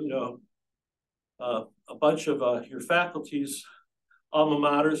course, there, you know, a bunch of your faculty's alma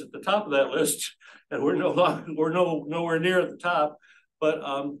maters at the top of that list, and we're nowhere near at the top, but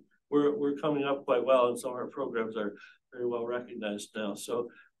we're coming up quite well, and some of our programs are very well recognized now. So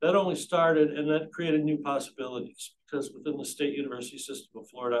that only started, and that created new possibilities, because within the state university system of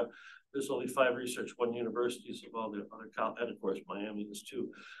Florida, there's only 5 Research 1 universities of all the other colleges, and of course Miami is too.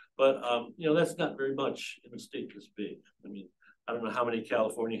 But you know, that's not very much in a state this big. I mean, I don't know how many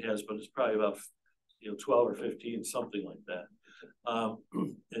California has, but it's probably about 12 or 15, something like that.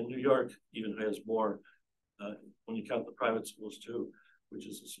 And New York even has more when you count the private schools too, which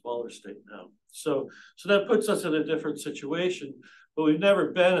is a smaller state now. So that puts us in a different situation, but we've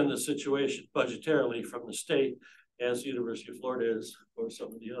never been in this situation budgetarily from the state as the University of Florida is, or some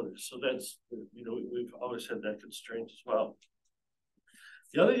of the others. So that's, you know, we've always had that constraint as well.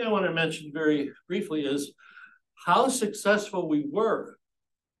 The other thing I want to mention very briefly is how successful we were.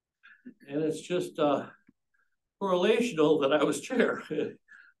 And it's just correlational that I was chair.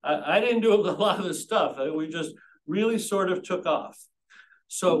 I didn't do a lot of this stuff. We just really sort of took off.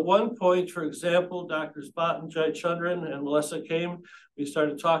 So at one point, for example, Drs. Bhatt and Jayachandran and Melissa came. We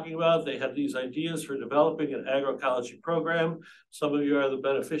started talking about, they had these ideas for developing an agroecology program. Some of you are the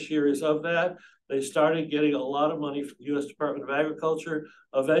beneficiaries of that. They started getting a lot of money from the U.S. Department of Agriculture.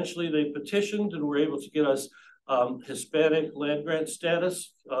 Eventually, they petitioned and were able to get us Hispanic land grant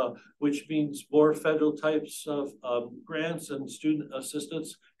status, which means more federal types of grants and student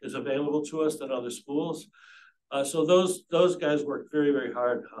assistance is available to us than other schools. So those guys worked very, very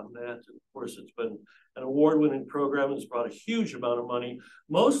hard on that. And of course, it's been an award-winning program. It's brought a huge amount of money,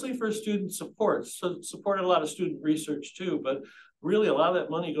 mostly for student support. So it supported a lot of student research too, but really a lot of that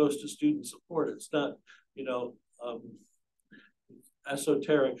money goes to student support. It's not, you know,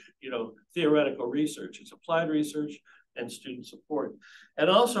 esoteric, you know, theoretical research. It's applied research and student support. And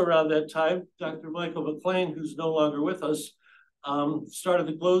also around that time, Dr. Michael McLean, who's no longer with us, started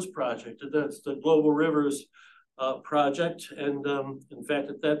the GLOWS project, and that's the Global Rivers project. And in fact,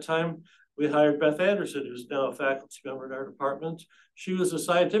 at that time, we hired Beth Anderson, who's now a faculty member in our department. She was a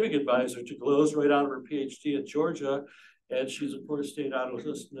scientific advisor to GLOWS right out of her PhD at Georgia. And she's, of course, stayed on with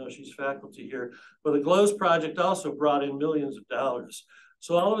us. Now she's faculty here. But the GLOWS project also brought in millions of dollars.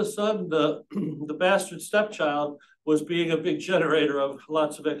 So all of a sudden, the bastard stepchild was being a big generator of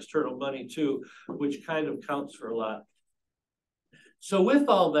lots of external money too, which kind of counts for a lot. So with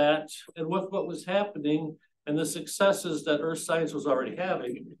all that, and with what was happening, and the successes that earth science was already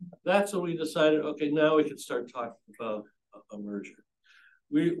having, that's when we decided, okay, now we can start talking about a merger.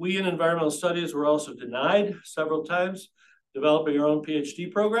 We in environmental studies were also denied several times developing our own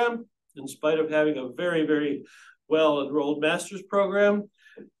PhD program, in spite of having a very, very well-enrolled master's program.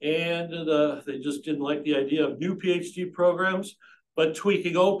 And they just didn't like the idea of new PhD programs, but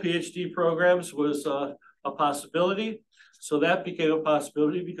tweaking old PhD programs was a possibility. So that became a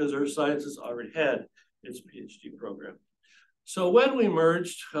possibility because Earth Sciences already had its PhD program. So when we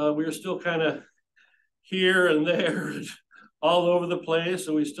merged, we were still kind of here and there, all over the place.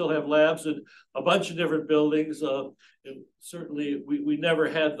 So we still have labs in a bunch of different buildings. Certainly, we never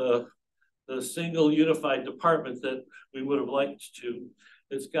had the single unified department that we would have liked to.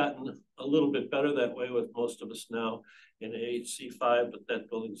 It's gotten a little bit better that way with most of us now in AHC5, but that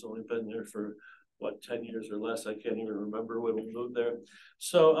building's only been there for what, 10 years or less. I can't even remember when we moved there.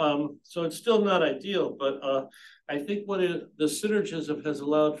 So so it's still not ideal, but I think the synergism has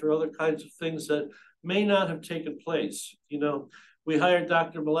allowed for other kinds of things that may not have taken place. You know, we hired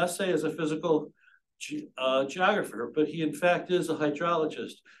Dr. Maurasse as a physical geographer, but he in fact is a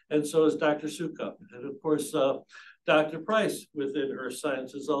hydrologist, and so is Dr. Sukup. And of course, Dr. Price within Earth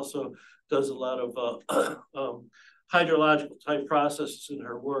Sciences also does a lot of hydrological type processes in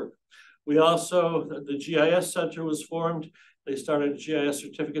her work. We also, the GIS Center was formed. They started a GIS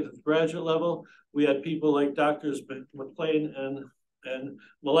certificate at the graduate level. We had people like Drs. McLean and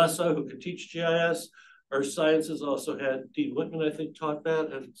Melissa who could teach GIS. Earth Sciences also had Dean Whitman, I think, taught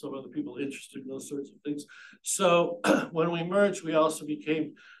that, and some other people interested in those sorts of things. So when we merged, we also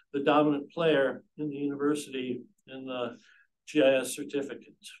became the dominant player in the university in the GIS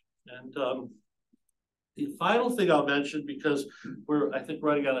certificate. And the final thing I'll mention, because we're, I think,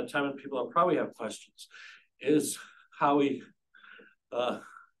 running out of time and people will probably have questions, is how we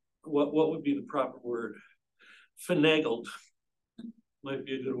what would be the proper word? Finagled might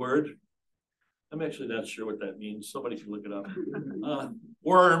be a good word. I'm actually not sure what that means. Somebody can look it up.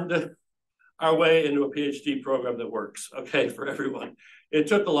 Wormed our way into a PhD program that works, okay, for everyone. It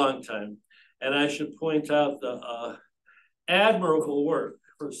took a long time. And I should point out the admirable work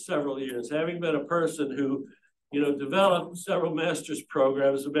for several years, having been a person who, developed several master's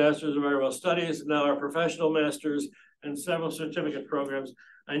programs, a master's of environmental studies, and now our professional masters and several certificate programs.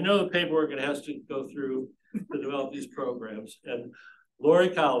 I know the paperwork it has to go through to develop these programs. And Lori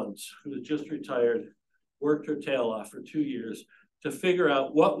Collins, who has just retired, worked her tail off for 2 years to figure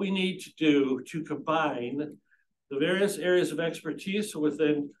out what we need to do to combine the various areas of expertise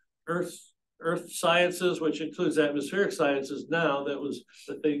within Earth sciences, which includes atmospheric sciences now. That was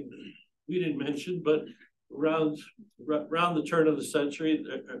the thing we didn't mention, but around the turn of the century,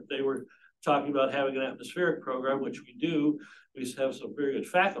 they were talking about having an atmospheric program, which we do. We have some very good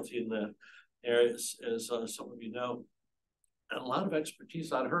faculty in that area, as some of you know, and a lot of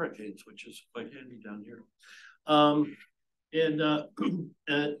expertise on hurricanes, which is quite handy down here.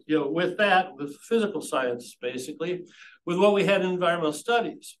 With that, with physical science, basically, with what we had in environmental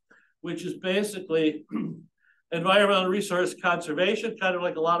studies, which is basically environmental resource conservation, kind of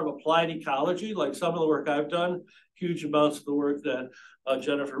like a lot of applied ecology, like some of the work I've done, huge amounts of the work that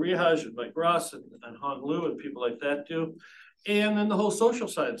Jennifer Rihaj and Mike Ross and Hong Liu and people like that do. And then the whole social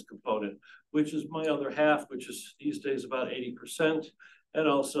science component, which is my other half, which is these days about 80%, and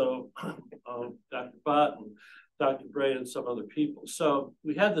also Dr. Bott and Dr. Bray and some other people. So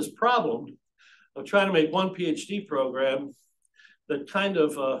we had this problem of trying to make one PhD program that kind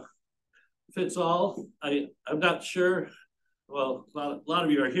of fits all. I'm not sure. Well, a lot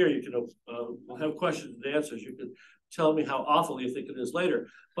of you are here. You can we'll have questions and answers. You can tell me how awful you think it is later.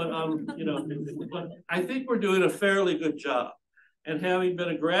 But but I think we're doing a fairly good job. And having been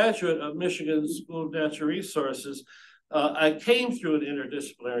a graduate of Michigan School of Natural Resources, I came through an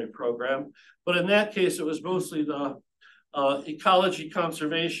interdisciplinary program. But in that case, it was mostly the ecology,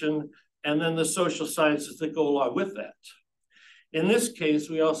 conservation, and then the social sciences that go along with that. In this case,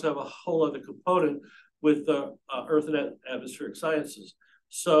 we also have a whole other component with the Earth and atmospheric sciences.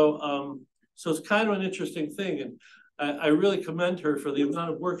 So, so it's kind of an interesting thing. And I really commend her for the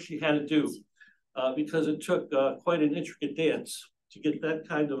amount of work she had to do because it took quite an intricate dance to get that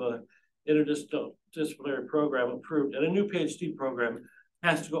kind of a interdisciplinary program approved. And a new PhD program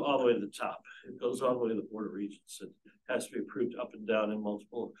has to go all the way to the top. It goes all the way to the Board of Regents. It has to be approved up and down in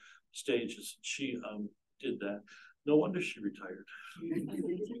multiple stages. She did that. No wonder she retired.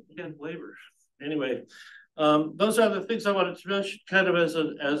 Can't blame her. Anyway, those are the things I wanted to mention kind of as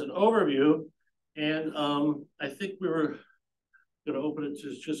an overview. And I think we were going to open it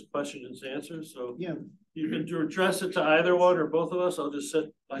to just questions and answers. So yeah, you can address it to either one or both of us. I'll just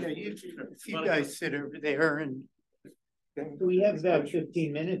sit. Yeah, you guys sit over there, and we have about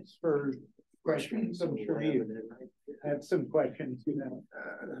 15 minutes for questions. I'm sure you have some questions. Can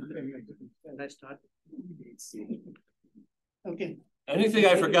I start? Okay. Anything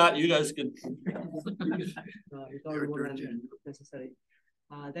I forgot, you guys can. It's all more than necessary.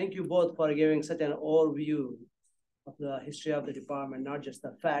 Thank you both for giving such an overview of the history of the department, not just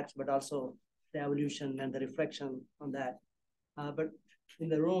the facts, but also the evolution and the reflection on that. But in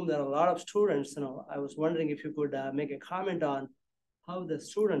the room, there are a lot of students. I was wondering if you could make a comment on how the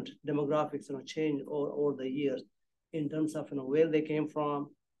student demographics changed over the years in terms of where they came from,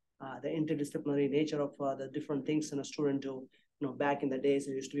 the interdisciplinary nature of the different things a student do. Back in the days,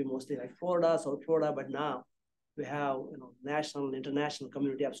 it used to be mostly like Florida, South Florida, but now we have national and international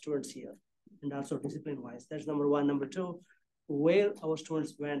community of students here, and also discipline-wise. That's number one. Number two, where our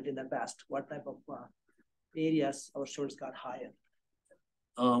students went in the past, what type of areas our students got hired.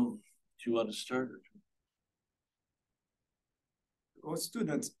 Do you want to start? Our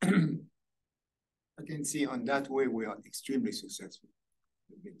students, I can see on that way we are extremely successful.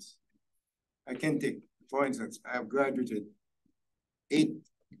 I can take, for instance, I have graduated 8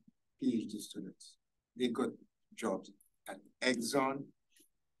 PhD students. They got jobs at Exxon,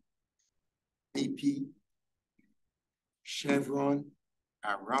 BP, Chevron,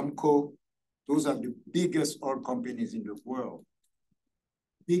 Aramco. Those are the biggest oil companies in the world.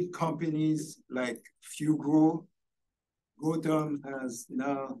 Big companies like Fugro. Gautam has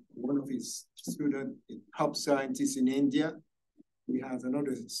now one of his students, a top scientist in India. He has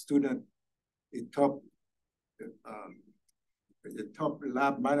another student, the top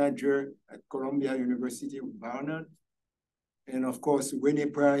lab manager at Columbia University, Barnard. And of course, Winnie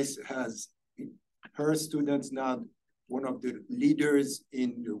Price has her students now one of the leaders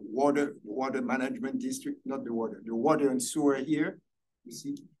in the water management district, not the water and sewer here. You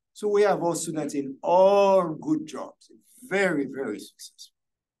see, So we have all students in all good jobs, very, very successful.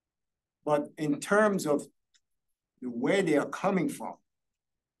 But in terms of where they are coming from,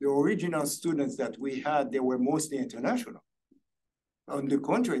 the original students that we had, they were mostly international. On the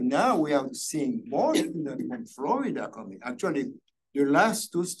contrary, now we are seeing more students from Florida coming. Actually, the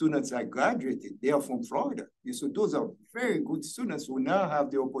last two students I graduated, they are from Florida. So those are very good students who now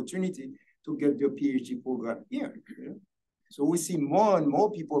have the opportunity to get their PhD program here. So we see more and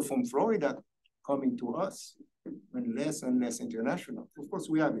more people from Florida coming to us and less international. Of course,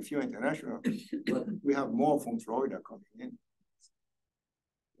 we have a few international, but we have more from Florida coming in.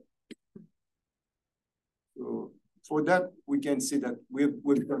 So for that, we can see that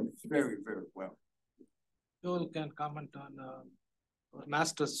we've done very, very well. You can comment on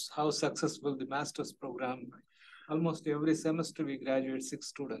master's, how successful the master's program. Almost every semester we graduate 6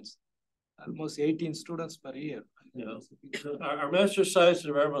 students, almost 18 students per year. Yeah. Our Master's of Science in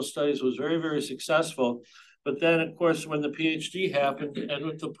Environmental Studies was very, very successful. But then, of course, when the PhD happened and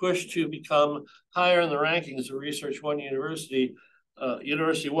with the push to become higher in the rankings of Research One University,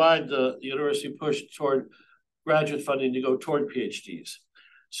 university-wide, the university pushed toward graduate funding to go toward PhDs.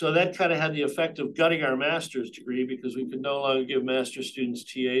 So that kind of had the effect of gutting our master's degree because we could no longer give master's students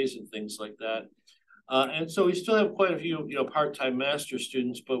TAs and things like that. And so we still have quite a few, part-time master's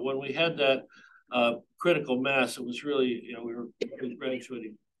students, but when we had that critical mass, it was really, we were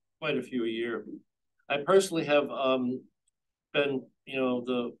graduating quite a few a year. I personally have been,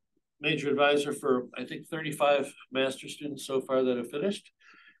 the major advisor for, I think, 35 master's students so far that have finished.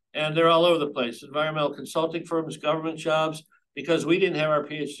 And they're all over the place, environmental consulting firms, government jobs, because we didn't have our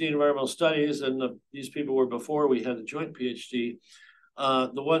PhD in environmental studies, and these people were before we had the joint PhD.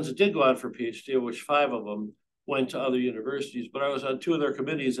 The ones that did go on for PhD, of which 5 of them went to other universities, but I was on 2 of their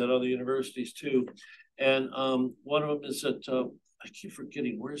committees at other universities too. And one of them is at, I keep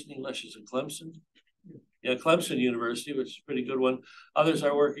forgetting, where's Nilesh? Is it Clemson? Yeah, Clemson University, which is a pretty good one. Others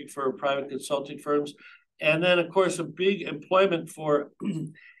are working for private consulting firms. And then, of course, a big employment for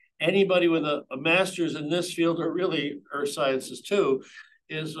anybody with a master's in this field, or really earth sciences too,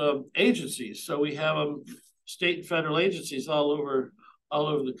 is agencies. So we have state and federal agencies all over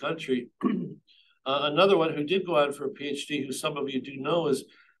the country. Another one who did go on for a PhD, who some of you do know, is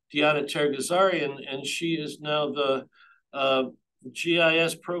Diana Tergazarian, and she is now the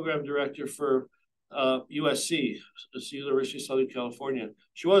GIS program director for USC, it's the University of Southern California.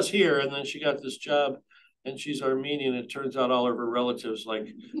 She was here, and then she got this job, and she's Armenian. It turns out all of her relatives, like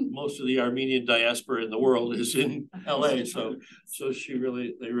most of the Armenian diaspora in the world, is in LA. So they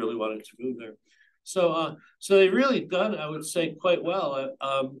really wanted to move there. So they've really done, I would say, quite well.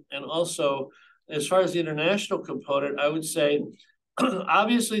 And also, as far as the international component, I would say,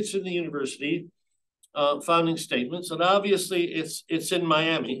 obviously it's in the university founding statements, and obviously it's in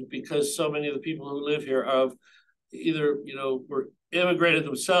Miami because so many of the people who live here have either were immigrated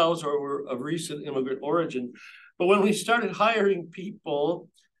themselves or were of recent immigrant origin. But when we started hiring people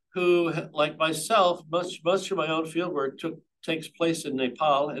who, like myself, much of my own fieldwork takes place in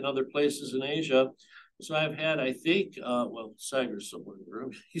Nepal and other places in Asia. So I've had, I think, Sagar's somewhere in the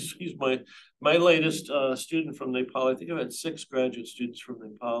room. He's my latest student from Nepal. I think I've had 6 graduate students from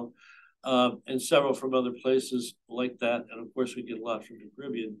Nepal and several from other places like that. And of course, we get a lot from the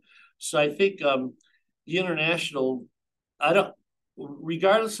Caribbean. So I think the international,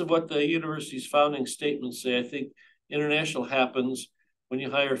 regardless of what the university's founding statements say, I think international happens when you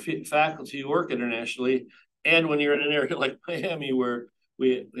hire faculty who work internationally, and when you're in an area like Miami where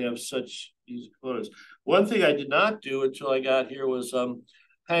we have such easy quotas. One thing I did not do until I got here was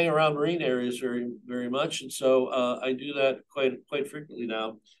hang around marine areas very, very much, and so I do that quite frequently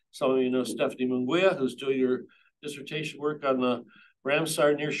now. Some of you know Stephanie Munguia, who's doing her dissertation work on the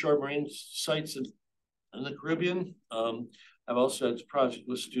Ramsar nearshore marine sites in the Caribbean. I've also had a project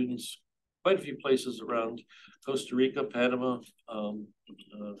with students quite a few places around Costa Rica, Panama,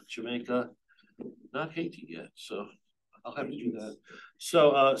 Jamaica, not Haiti yet, so I'll have to do that.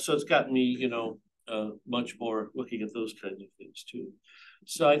 So it's gotten me, much more looking at those kinds of things too.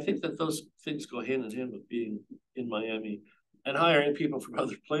 So I think that those things go hand in hand with being in Miami and hiring people from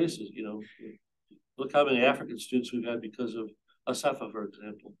other places. Look how many African students we've had because of ASEFA, for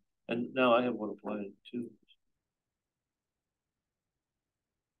example, and now I have one applying too.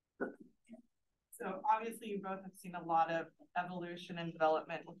 So obviously you both have seen a lot of evolution and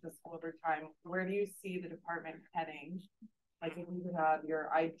development with this over time. Where do you see the department heading? Like if you could have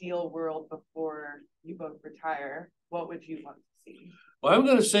your ideal world before you both retire, what would you want to see? Well, I'm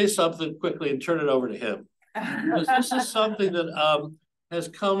going to say something quickly and turn it over to him. Because this is something that has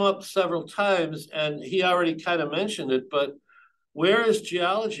come up several times, and he already kind of mentioned it, but where is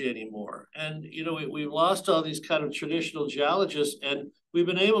geology anymore? And, you know, we've lost all these kind of traditional geologists, and we've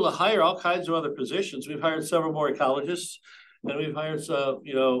been able to hire all kinds of other positions. We've hired several more ecologists, and we've hired some,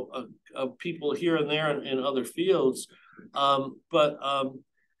 you know, people here and there in other fields.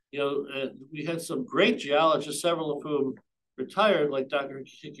 You know, we had some great geologists, several of whom retired, like Dr.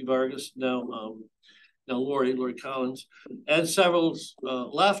 Kiki Vargas, now Lori Collins, and several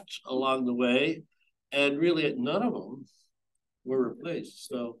left along the way, and really none of them were replaced.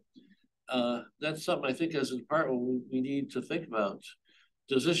 So that's something I think as a department we need to think about.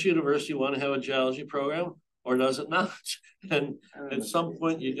 Does this university want to have a geology program, or does it not? And at some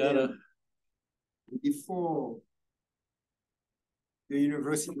point you gotta. Before, the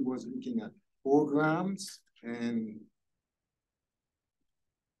university was looking at programs and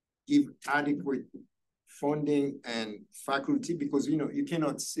give adequate funding and faculty, because you know you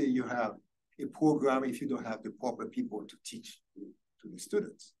cannot say you have a program if you don't have the proper people to teach to the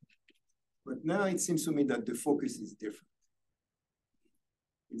students. But now it seems to me that the focus is different.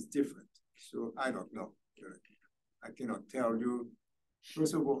 It's different. So I don't know. I cannot tell you.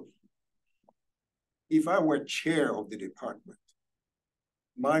 First of all, if I were chair of the department,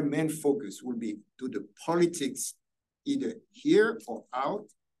 my main focus would be to the politics either here or out,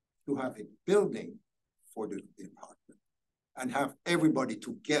 to have a building for the department and have everybody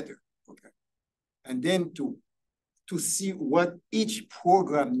together, okay? And then to see what each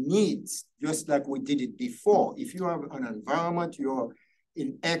program needs, just like we did it before. If you have an environment, you're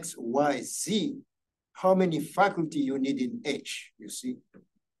in X, Y, Z, how many faculty you need in H, you see?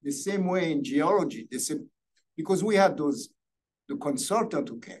 The same way in geology, the same, because we had the consultant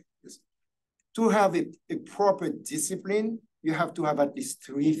who came. To have a proper discipline, you have to have at least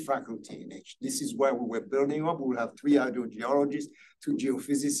 3 faculty in H. This is why we were building up. We'll have 3 hydrogeologists, 2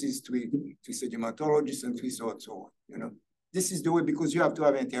 geophysicists, 3 sedimentologists, and 3 so on, so on, you know? This is the way, because you have to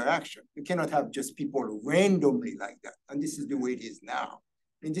have interaction. You cannot have just people randomly like that. And this is the way it is now.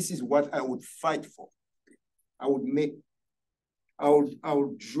 And this is what I would fight for. I would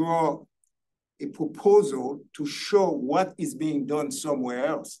draw a proposal to show what is being done somewhere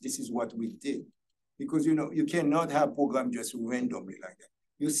else. This is what we did. Because you know, you cannot have programs just randomly like that.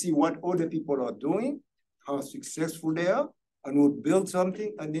 You see what other people are doing, how successful they are, and we'll build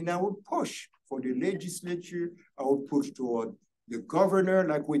something, and then I would push for the legislature, I would push toward the governor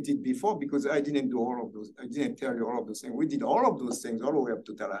like we did before, because I didn't do all of those, I didn't tell you all of those things. We did all of those things all the way up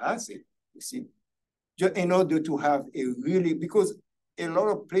to Tallahassee, you see, just in order to have a really, because a lot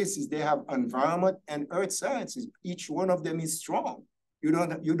of places, they have environment and earth sciences. Each one of them is strong. You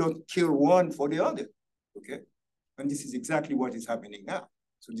don't kill one for the other, okay? And this is exactly what is happening now.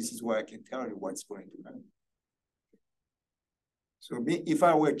 So this is why I can tell you what's going to happen. So if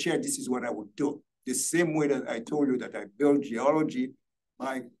I were chair, this is what I would do. The same way that I told you that I built geology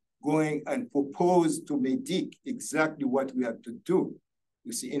by going and propose to MEDIC exactly what we have to do,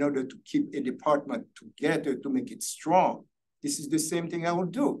 you see, in order to keep a department together, to make it strong. This is the same thing I will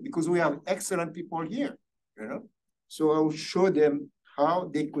do, because we have excellent people here, you know? So I will show them how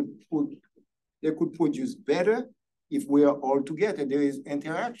they could produce better if we are all together. There is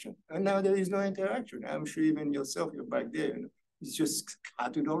interaction, and now there is no interaction. I'm sure even yourself, you're back there, you know? It's just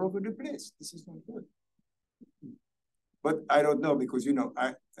scattered all over the place. This is not good. But I don't know, because, you know,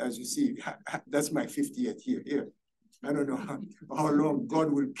 as you see, that's my 50th year here. I don't know how long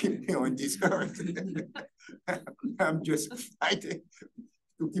God will keep me on this earth. I'm just fighting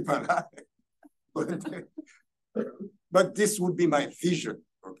to keep alive. But this would be my vision,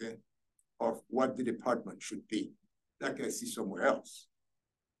 okay, of what the department should be, like I see somewhere else.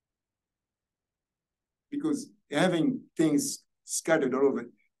 Because having things scattered all over,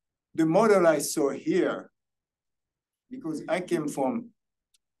 the model I saw here, because I came from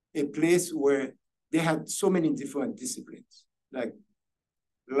a place where they had so many different disciplines, like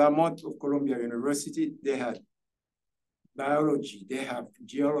Lamont of Columbia University, they had biology, they have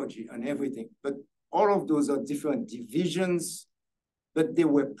geology and everything, but all of those are different divisions, but they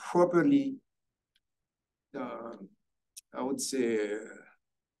were properly, I would say,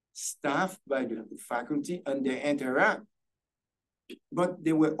 staffed by the faculty, and they interact, but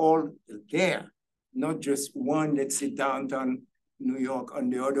they were all there, not just one, let's say downtown New York,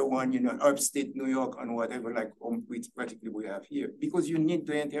 and the other one, you know, upstate New York and whatever, like practically we have here, because you need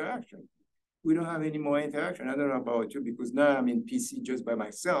the interaction. We don't have any more interaction. I don't know about you, because now I'm in PC just by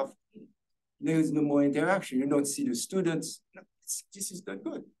myself. There is no more interaction. You don't see the students. No, this is not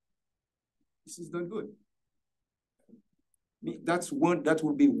good. This is not good. That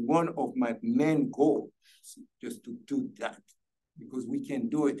will be one of my main goals, just to do that, because we can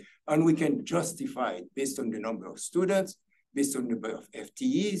do it and we can justify it based on the number of students, based on the number of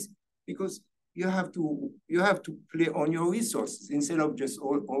FTEs, because you have to play on your resources instead of just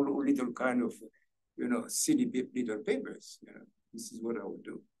all little kind of, silly little papers. This is what I would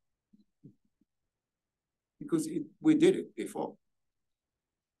do. Because we did it before.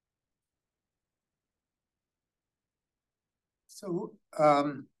 So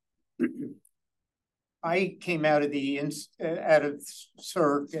I came out of out of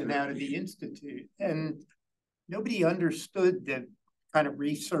CERC and out of the Institute, and nobody understood the kind of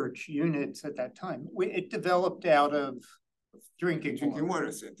research units at that time. It developed out of drinking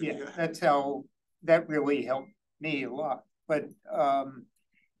water. Yeah, that's how that really helped me a lot. But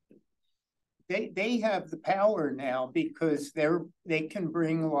they have the power now because they can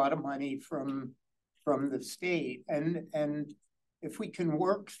bring a lot of money from the state, and if we can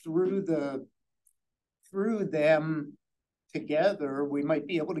work through them together, we might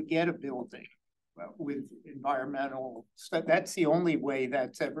be able to get a building with environmental stuff. That's the only way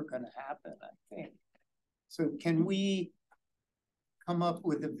that's ever going to happen, I think. So can we come up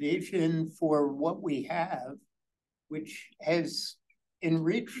with a vision for what we have, which has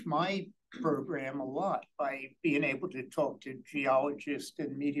enriched my program a lot by being able to talk to geologists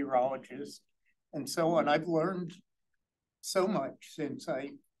and meteorologists and so on. I've learned so much since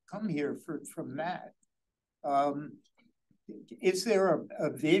I come here from that. Is there a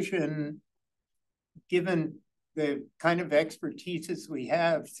vision, given the kind of expertise we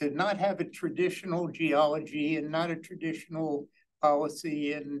have, to not have a traditional geology and not a traditional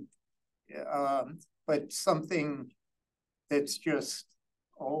policy, and but something that's just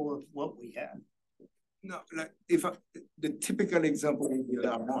all of what we have? No, like the typical example would be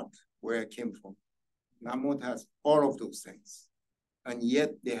Lamont, where I came from. Lamont has all of those things, and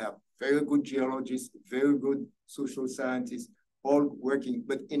yet they have very good geologists, very good social scientists, all working,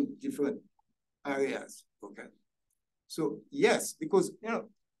 but in different areas. Okay, so yes, because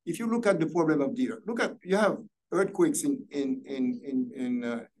if you look at the problem of the earth, you have earthquakes in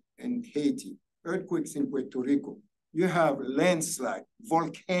Haiti, earthquakes in Puerto Rico. You have landslide,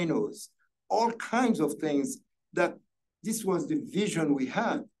 volcanoes, all kinds of things that this was the vision we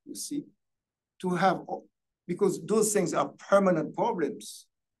had, you see, to have, because those things are permanent problems.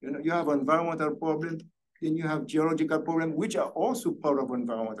 You have environmental problems, then you have geological problems, which are also part of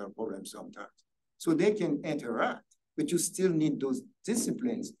environmental problems sometimes. So they can interact, but you still need those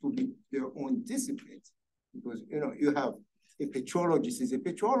disciplines to be their own disciplines. Because, you have a petrologist is a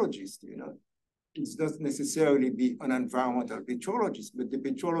petrologist, It doesn't necessarily be an environmental petrologist, but the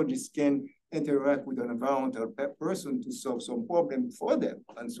petrologist can interact with an environmental person to solve some problem for them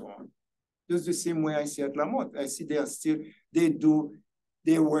and so on. Just the same way I see at Lamont. I see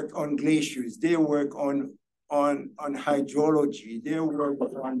they work on glaciers, they work on hydrology, they work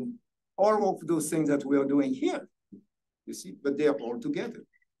on all of those things that we are doing here, you see, but they are all together.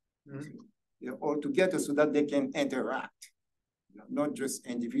 Mm-hmm. They're all together so that they can interact, not just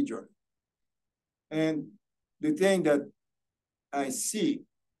individually. And the thing that I see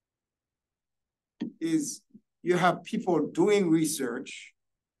is you have people doing research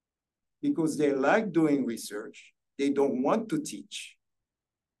because they like doing research. They don't want to teach.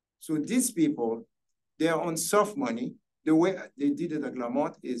 So these people, they are on soft money. The way they did it at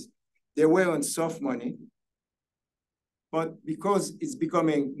Lamont is they were on soft money, but because it's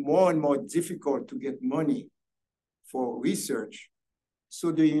becoming more and more difficult to get money for research,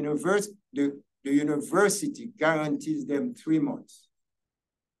 so the university guarantees them 3 months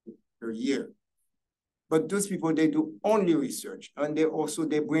per year. But those people, they do only research, and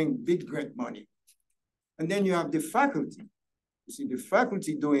they bring big grant money. And then you have the faculty. You see, the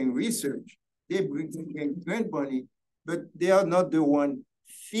faculty doing research, they bring grant money, but they are not the one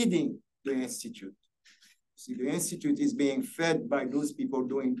feeding the institute. See, the institute is being fed by those people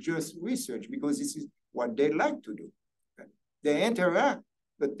doing just research because this is what they like to do. Okay? They interact,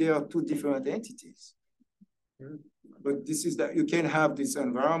 but they are two different entities. Mm-hmm. But this is that you can have this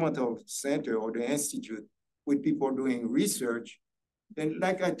environmental center or the institute with people doing research. And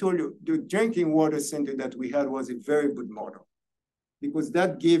like I told you, the drinking water center that we had was a very good model because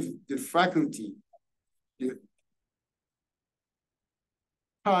that gave the faculty the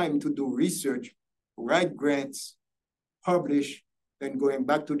time to do research, write grants, publish, then going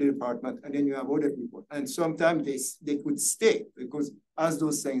back to the department, and then you have other people. And sometimes they could stay because as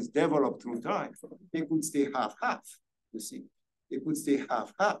those things develop through time, they could stay half-half, you see. They could stay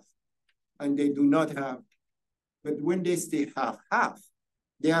half-half, and they do not have, but when they stay half-half,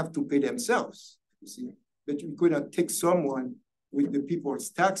 they have to pay themselves, you see. But you could not take someone with the people's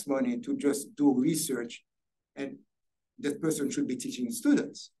tax money to just do research, and that person should be teaching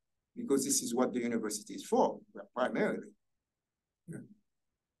students because this is what the university is for, primarily.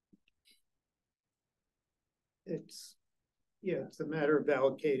 It's, yeah, it's a matter of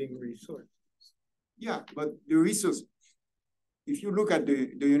allocating resources. Yeah, but the resource, if you look at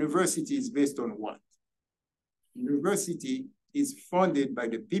the university, is based on what? University is funded by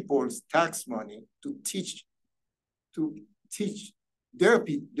the people's tax money to teach their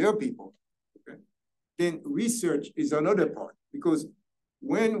people. Okay? Then research is another part, because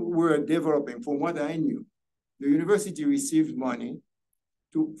when we're developing, from what I knew, the university receives money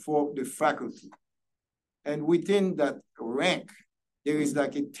for the faculty. And within that rank, there is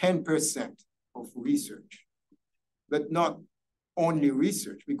like a 10% of research, but not only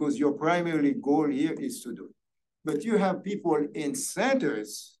research, because your primary goal here is to do it. But you have people in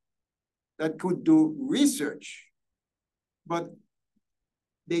centers that could do research, but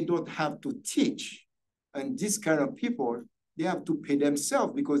they don't have to teach. And this kind of people, they have to pay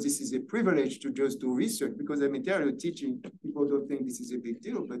themselves, because this is a privilege to just do research. Because let me tell you, teaching, people don't think this is a big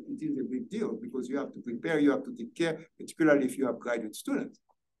deal, but it is a big deal, because you have to prepare, you have to take care, particularly if you have graduate students.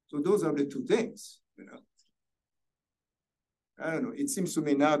 So those are the two things, you know. I don't know, it seems to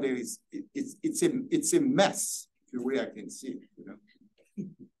me now there is, it's a mess, the way I can see it, you know.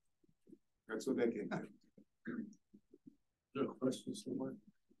 That's what I can do. There are questions somewhere?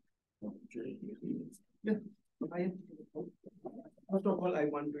 Yeah. First of all, I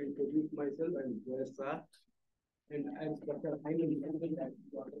want to introduce myself. I'm Maurasse, and as Dr. Heinen mentioned, that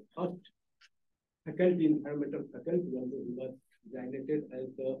first faculty, environmental faculty, was designated as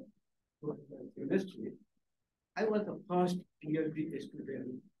the industry. I was the first PhD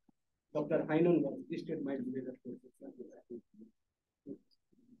student. Dr. Heinen was listed my major professor.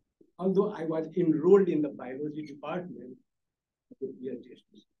 Although I was enrolled in the biology department of the PhD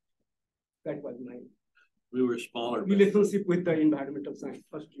student. That was my We were smaller. relationship with the environmental science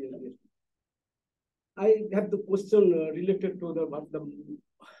first year. I have the question related to what the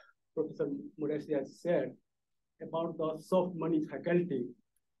Professor Maurasse has said about the soft money faculty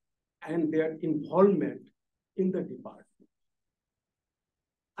and their involvement in the department.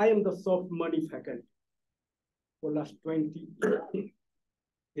 I am the soft money faculty for last 20 years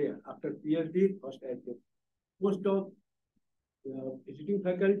here. After PhD, first as a postdoc, visiting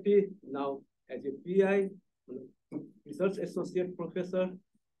faculty, now as a PI, research associate professor,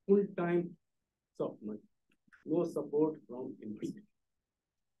 full-time soft money, no support from university.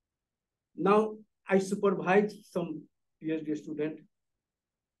 Now I supervise some PhD student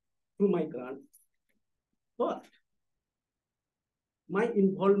through my grant, but my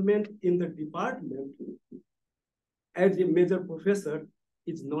involvement in the department as a major professor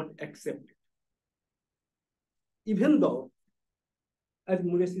is not accepted. Even though, as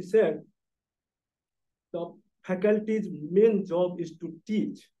Maurasse said, the faculty's main job is to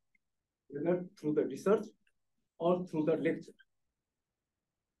teach, whether through the research or through the lecture.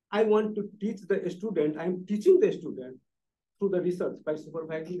 I want to teach the student, I'm teaching the student through the research by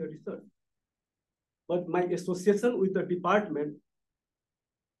supervising the research. But my association with the department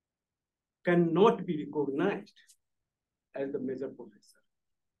cannot be recognized as the major professor.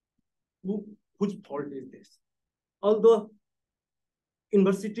 Whose fault is this? Although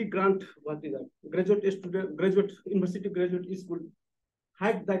university grant, what is that? University graduate school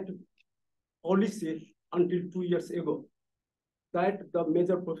had that policy until 2 years ago, that the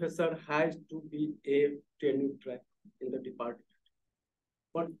major professor has to be a tenure track in the department.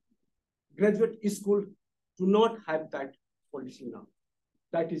 But graduate school do not have that policy now.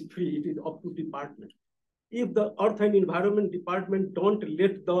 That is free, it is up to department. If the Earth and Environment Department don't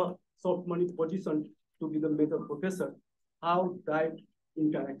let the soft money position to be the major professor, how that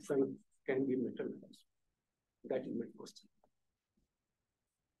interaction can be materialized? That is my question.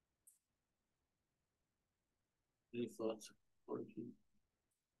 Any thoughts?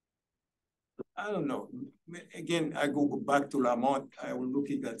 I don't know. Again, I go back to Lamont. I will look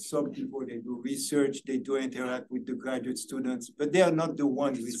at some people, they do research, they do interact with the graduate students, but they are not the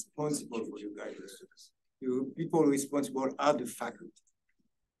ones responsible for the graduate students. The people responsible are the faculty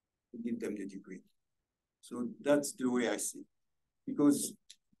to give them the degree. So that's the way I see it. Because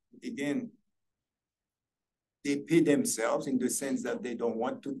again, they pay themselves in the sense that they don't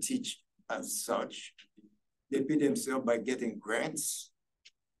want to teach as such. They pay themselves by getting grants.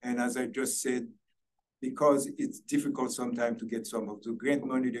 And as I just said, because it's difficult sometimes to get some of the grant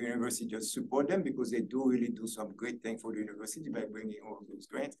money, the university just support them because they do really do some great thing for the university by bringing all of those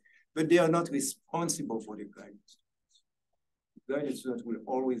grants, but they are not responsible for the graduate students. Graduate students will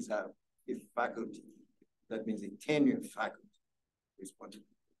always have a faculty. That means a tenured faculty responsible.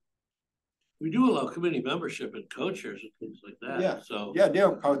 We do allow committee membership and co-chairs and things like that. Yeah. So Yeah, they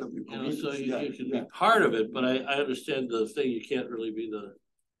are part of the you know, community. so Yeah, you can yeah. be part of it, but I understand the thing. You can't really be the,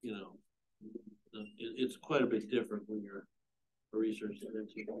 you know, it's quite a bit different when you're a research.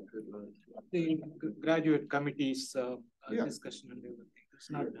 The graduate committees Yeah. discussion and everything. It's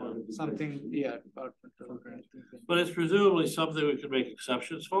not something, yeah, departmental or anything. But it's presumably something we could make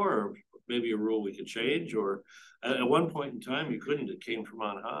exceptions for, or maybe a rule we could change, or at one point in time you couldn't, it came from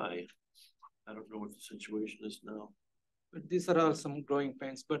on high. I don't know what the situation is now. But these are all some growing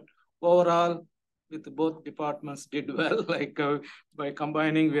pains, but overall, with both departments did well, like by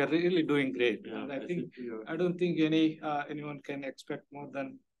combining, we are really doing great. Yeah, And I don't think anyone can expect more than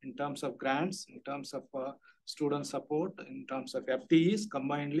in terms of grants, in terms of student support, in terms of FTEs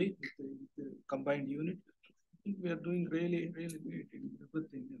combinedly, with the combined unit. I think we are doing really, really great in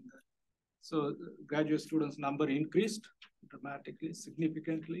everything in that. So graduate students number increased dramatically,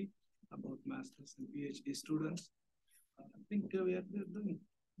 significantly, about masters and PhD students. I think we are doing.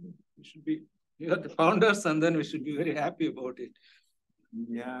 We should be. We are the founders, and then we should be very happy about it.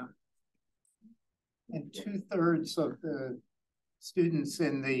 Yeah. And 2/3 of the students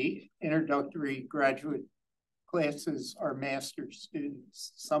in the introductory graduate classes are master's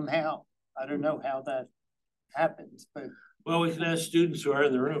students somehow. I don't know how that happens, but. Well, we can ask students who are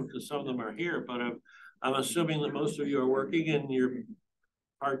in the room, because some of them are here, but I'm assuming that most of you are working and you're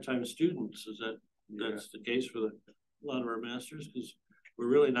part-time students. Is that's the case for a lot of our masters? Because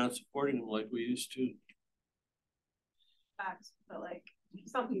we're really not supporting them like we used to. Facts, but like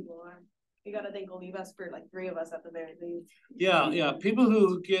some people are. You gotta think will leave us for like 3 of us at the very least. Yeah. People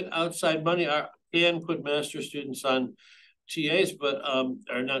who get outside money can put master students on TAs, but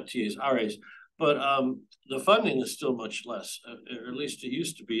or not TAs, RAs, but the funding is still much less, or at least it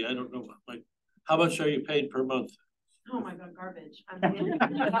used to be. I don't know, like, how much are you paid per month? Oh my god, garbage. I'm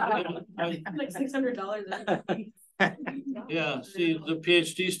like $600. Yeah, see, the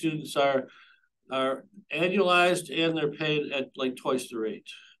PhD students are annualized and they're paid at like twice the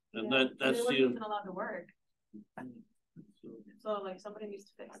rate. And yeah. that's and they weren't even allowed to work. So like somebody needs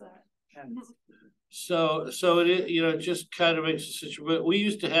to fix that. So it is, you know, it just kind of makes the situation. But we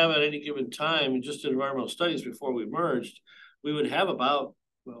used to have at any given time, just in environmental studies before we merged, we would have about,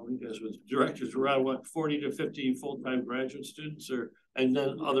 well, you guys with directors around what, 40 to 50 full-time graduate students, and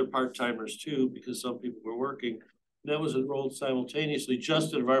then other part-timers too, because some people were working. And that was enrolled simultaneously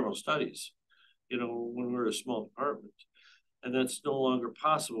just in environmental studies, you know, when we were a small department. And that's no longer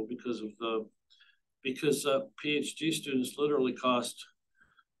possible because PhD students literally cost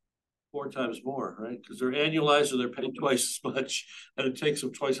 4 times more, right? Because they're annualized or they're paid twice as much, and it takes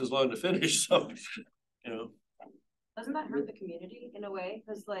them twice as long to finish. So, you know. Doesn't that hurt the community in a way?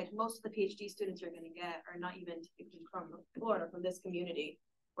 Because like most of the PhD students you're going to get are not even typically from Florida, from this community.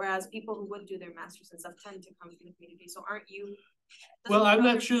 Whereas people who would do their masters and stuff tend to come from the community. So aren't you? Well, I'm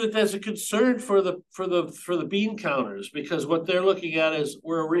not sure that that's a concern for the bean counters, because what they're looking at is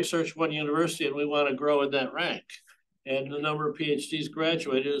we're a research one university and we want to grow in that rank. And the number of PhDs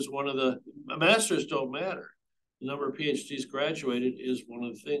graduated is one of the masters don't matter. The number of PhDs graduated is one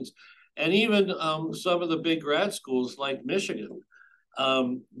of the things. And even some of the big grad schools like Michigan,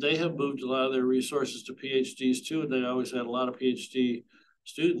 they have moved a lot of their resources to PhDs too. And they always had a lot of PhD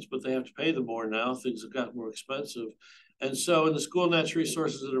students, but they have to pay them more now. Things have gotten more expensive. And so in the School of Natural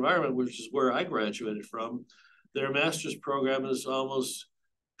Resources and Environment, which is where I graduated from, their master's program is almost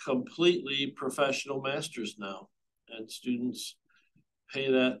completely professional masters now. And students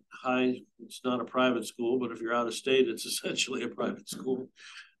pay that high. It's not a private school, but if you're out of state, it's essentially a private school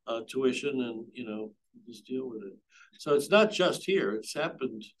tuition, and you know, just deal with it. So it's not just here, it's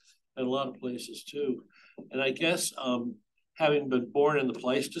happened in a lot of places too. And I guess having been born in the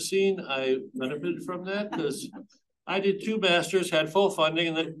Pleistocene, I benefited from that because I did 2 masters, had full funding,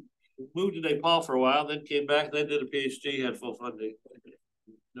 and then moved to Nepal for a while, then came back, then did a PhD, had full funding,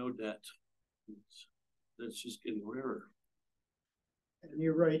 no debt. That's just getting rarer. And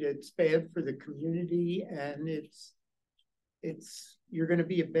you're right, it's bad for the community, and you're going to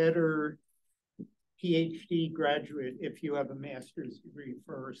be a better PhD graduate if you have a master's degree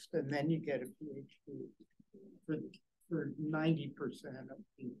first, and then you get a PhD for 90% of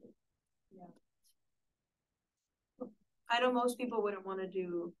people. Yeah. I know most people wouldn't want to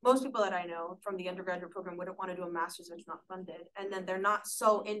do, most people that I know from the undergraduate program wouldn't want to do a master's if it's not funded. And then they're not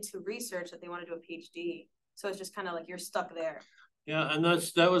so into research that they want to do a PhD. So it's just kind of like you're stuck there. Yeah, and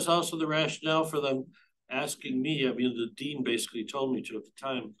that was also the rationale for them asking me. I mean, the dean basically told me to at the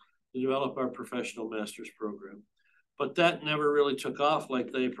time to develop our professional master's program. But that never really took off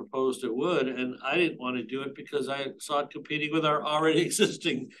like they proposed it would, and I didn't want to do it because I saw it competing with our already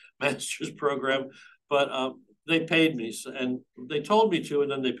existing master's program. But they paid me, and they told me to, and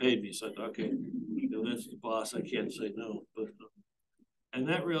then they paid me. So I thought, okay, that's the boss. I can't say no. But and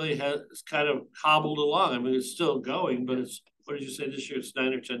that really has kind of hobbled along. I mean, it's still going, but it's, what did you say this year? It's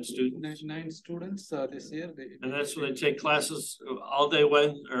 9 or 10 students. 9 students this year. And that's where they take classes all day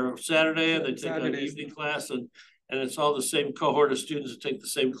or Saturday, and they take an evening class, and it's all the same cohort of students that take the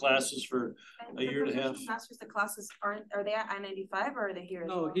same classes for a year and a half. Masters, the classes are they at I-95 or are they here?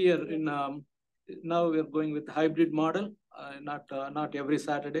 No, here in now we're going with hybrid model. Not every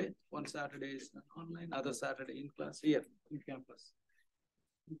Saturday. One Saturday is online, other Saturday in class here in campus.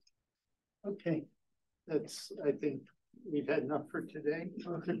 Okay, that's, I think we've had enough for today.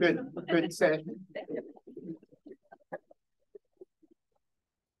 Good session.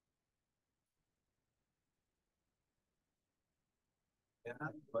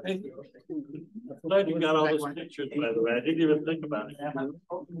 Glad you got all those pictures, by the way. I didn't even think about it. I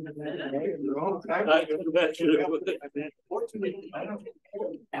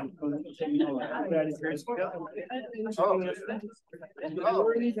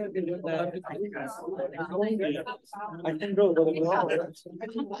can go.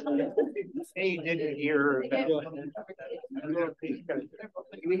 Hey, didn't hear.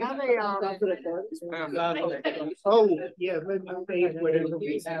 We have a. Oh, yeah. Whatever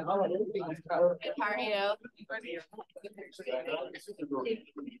we have. How are you?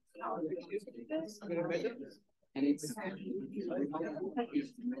 And it's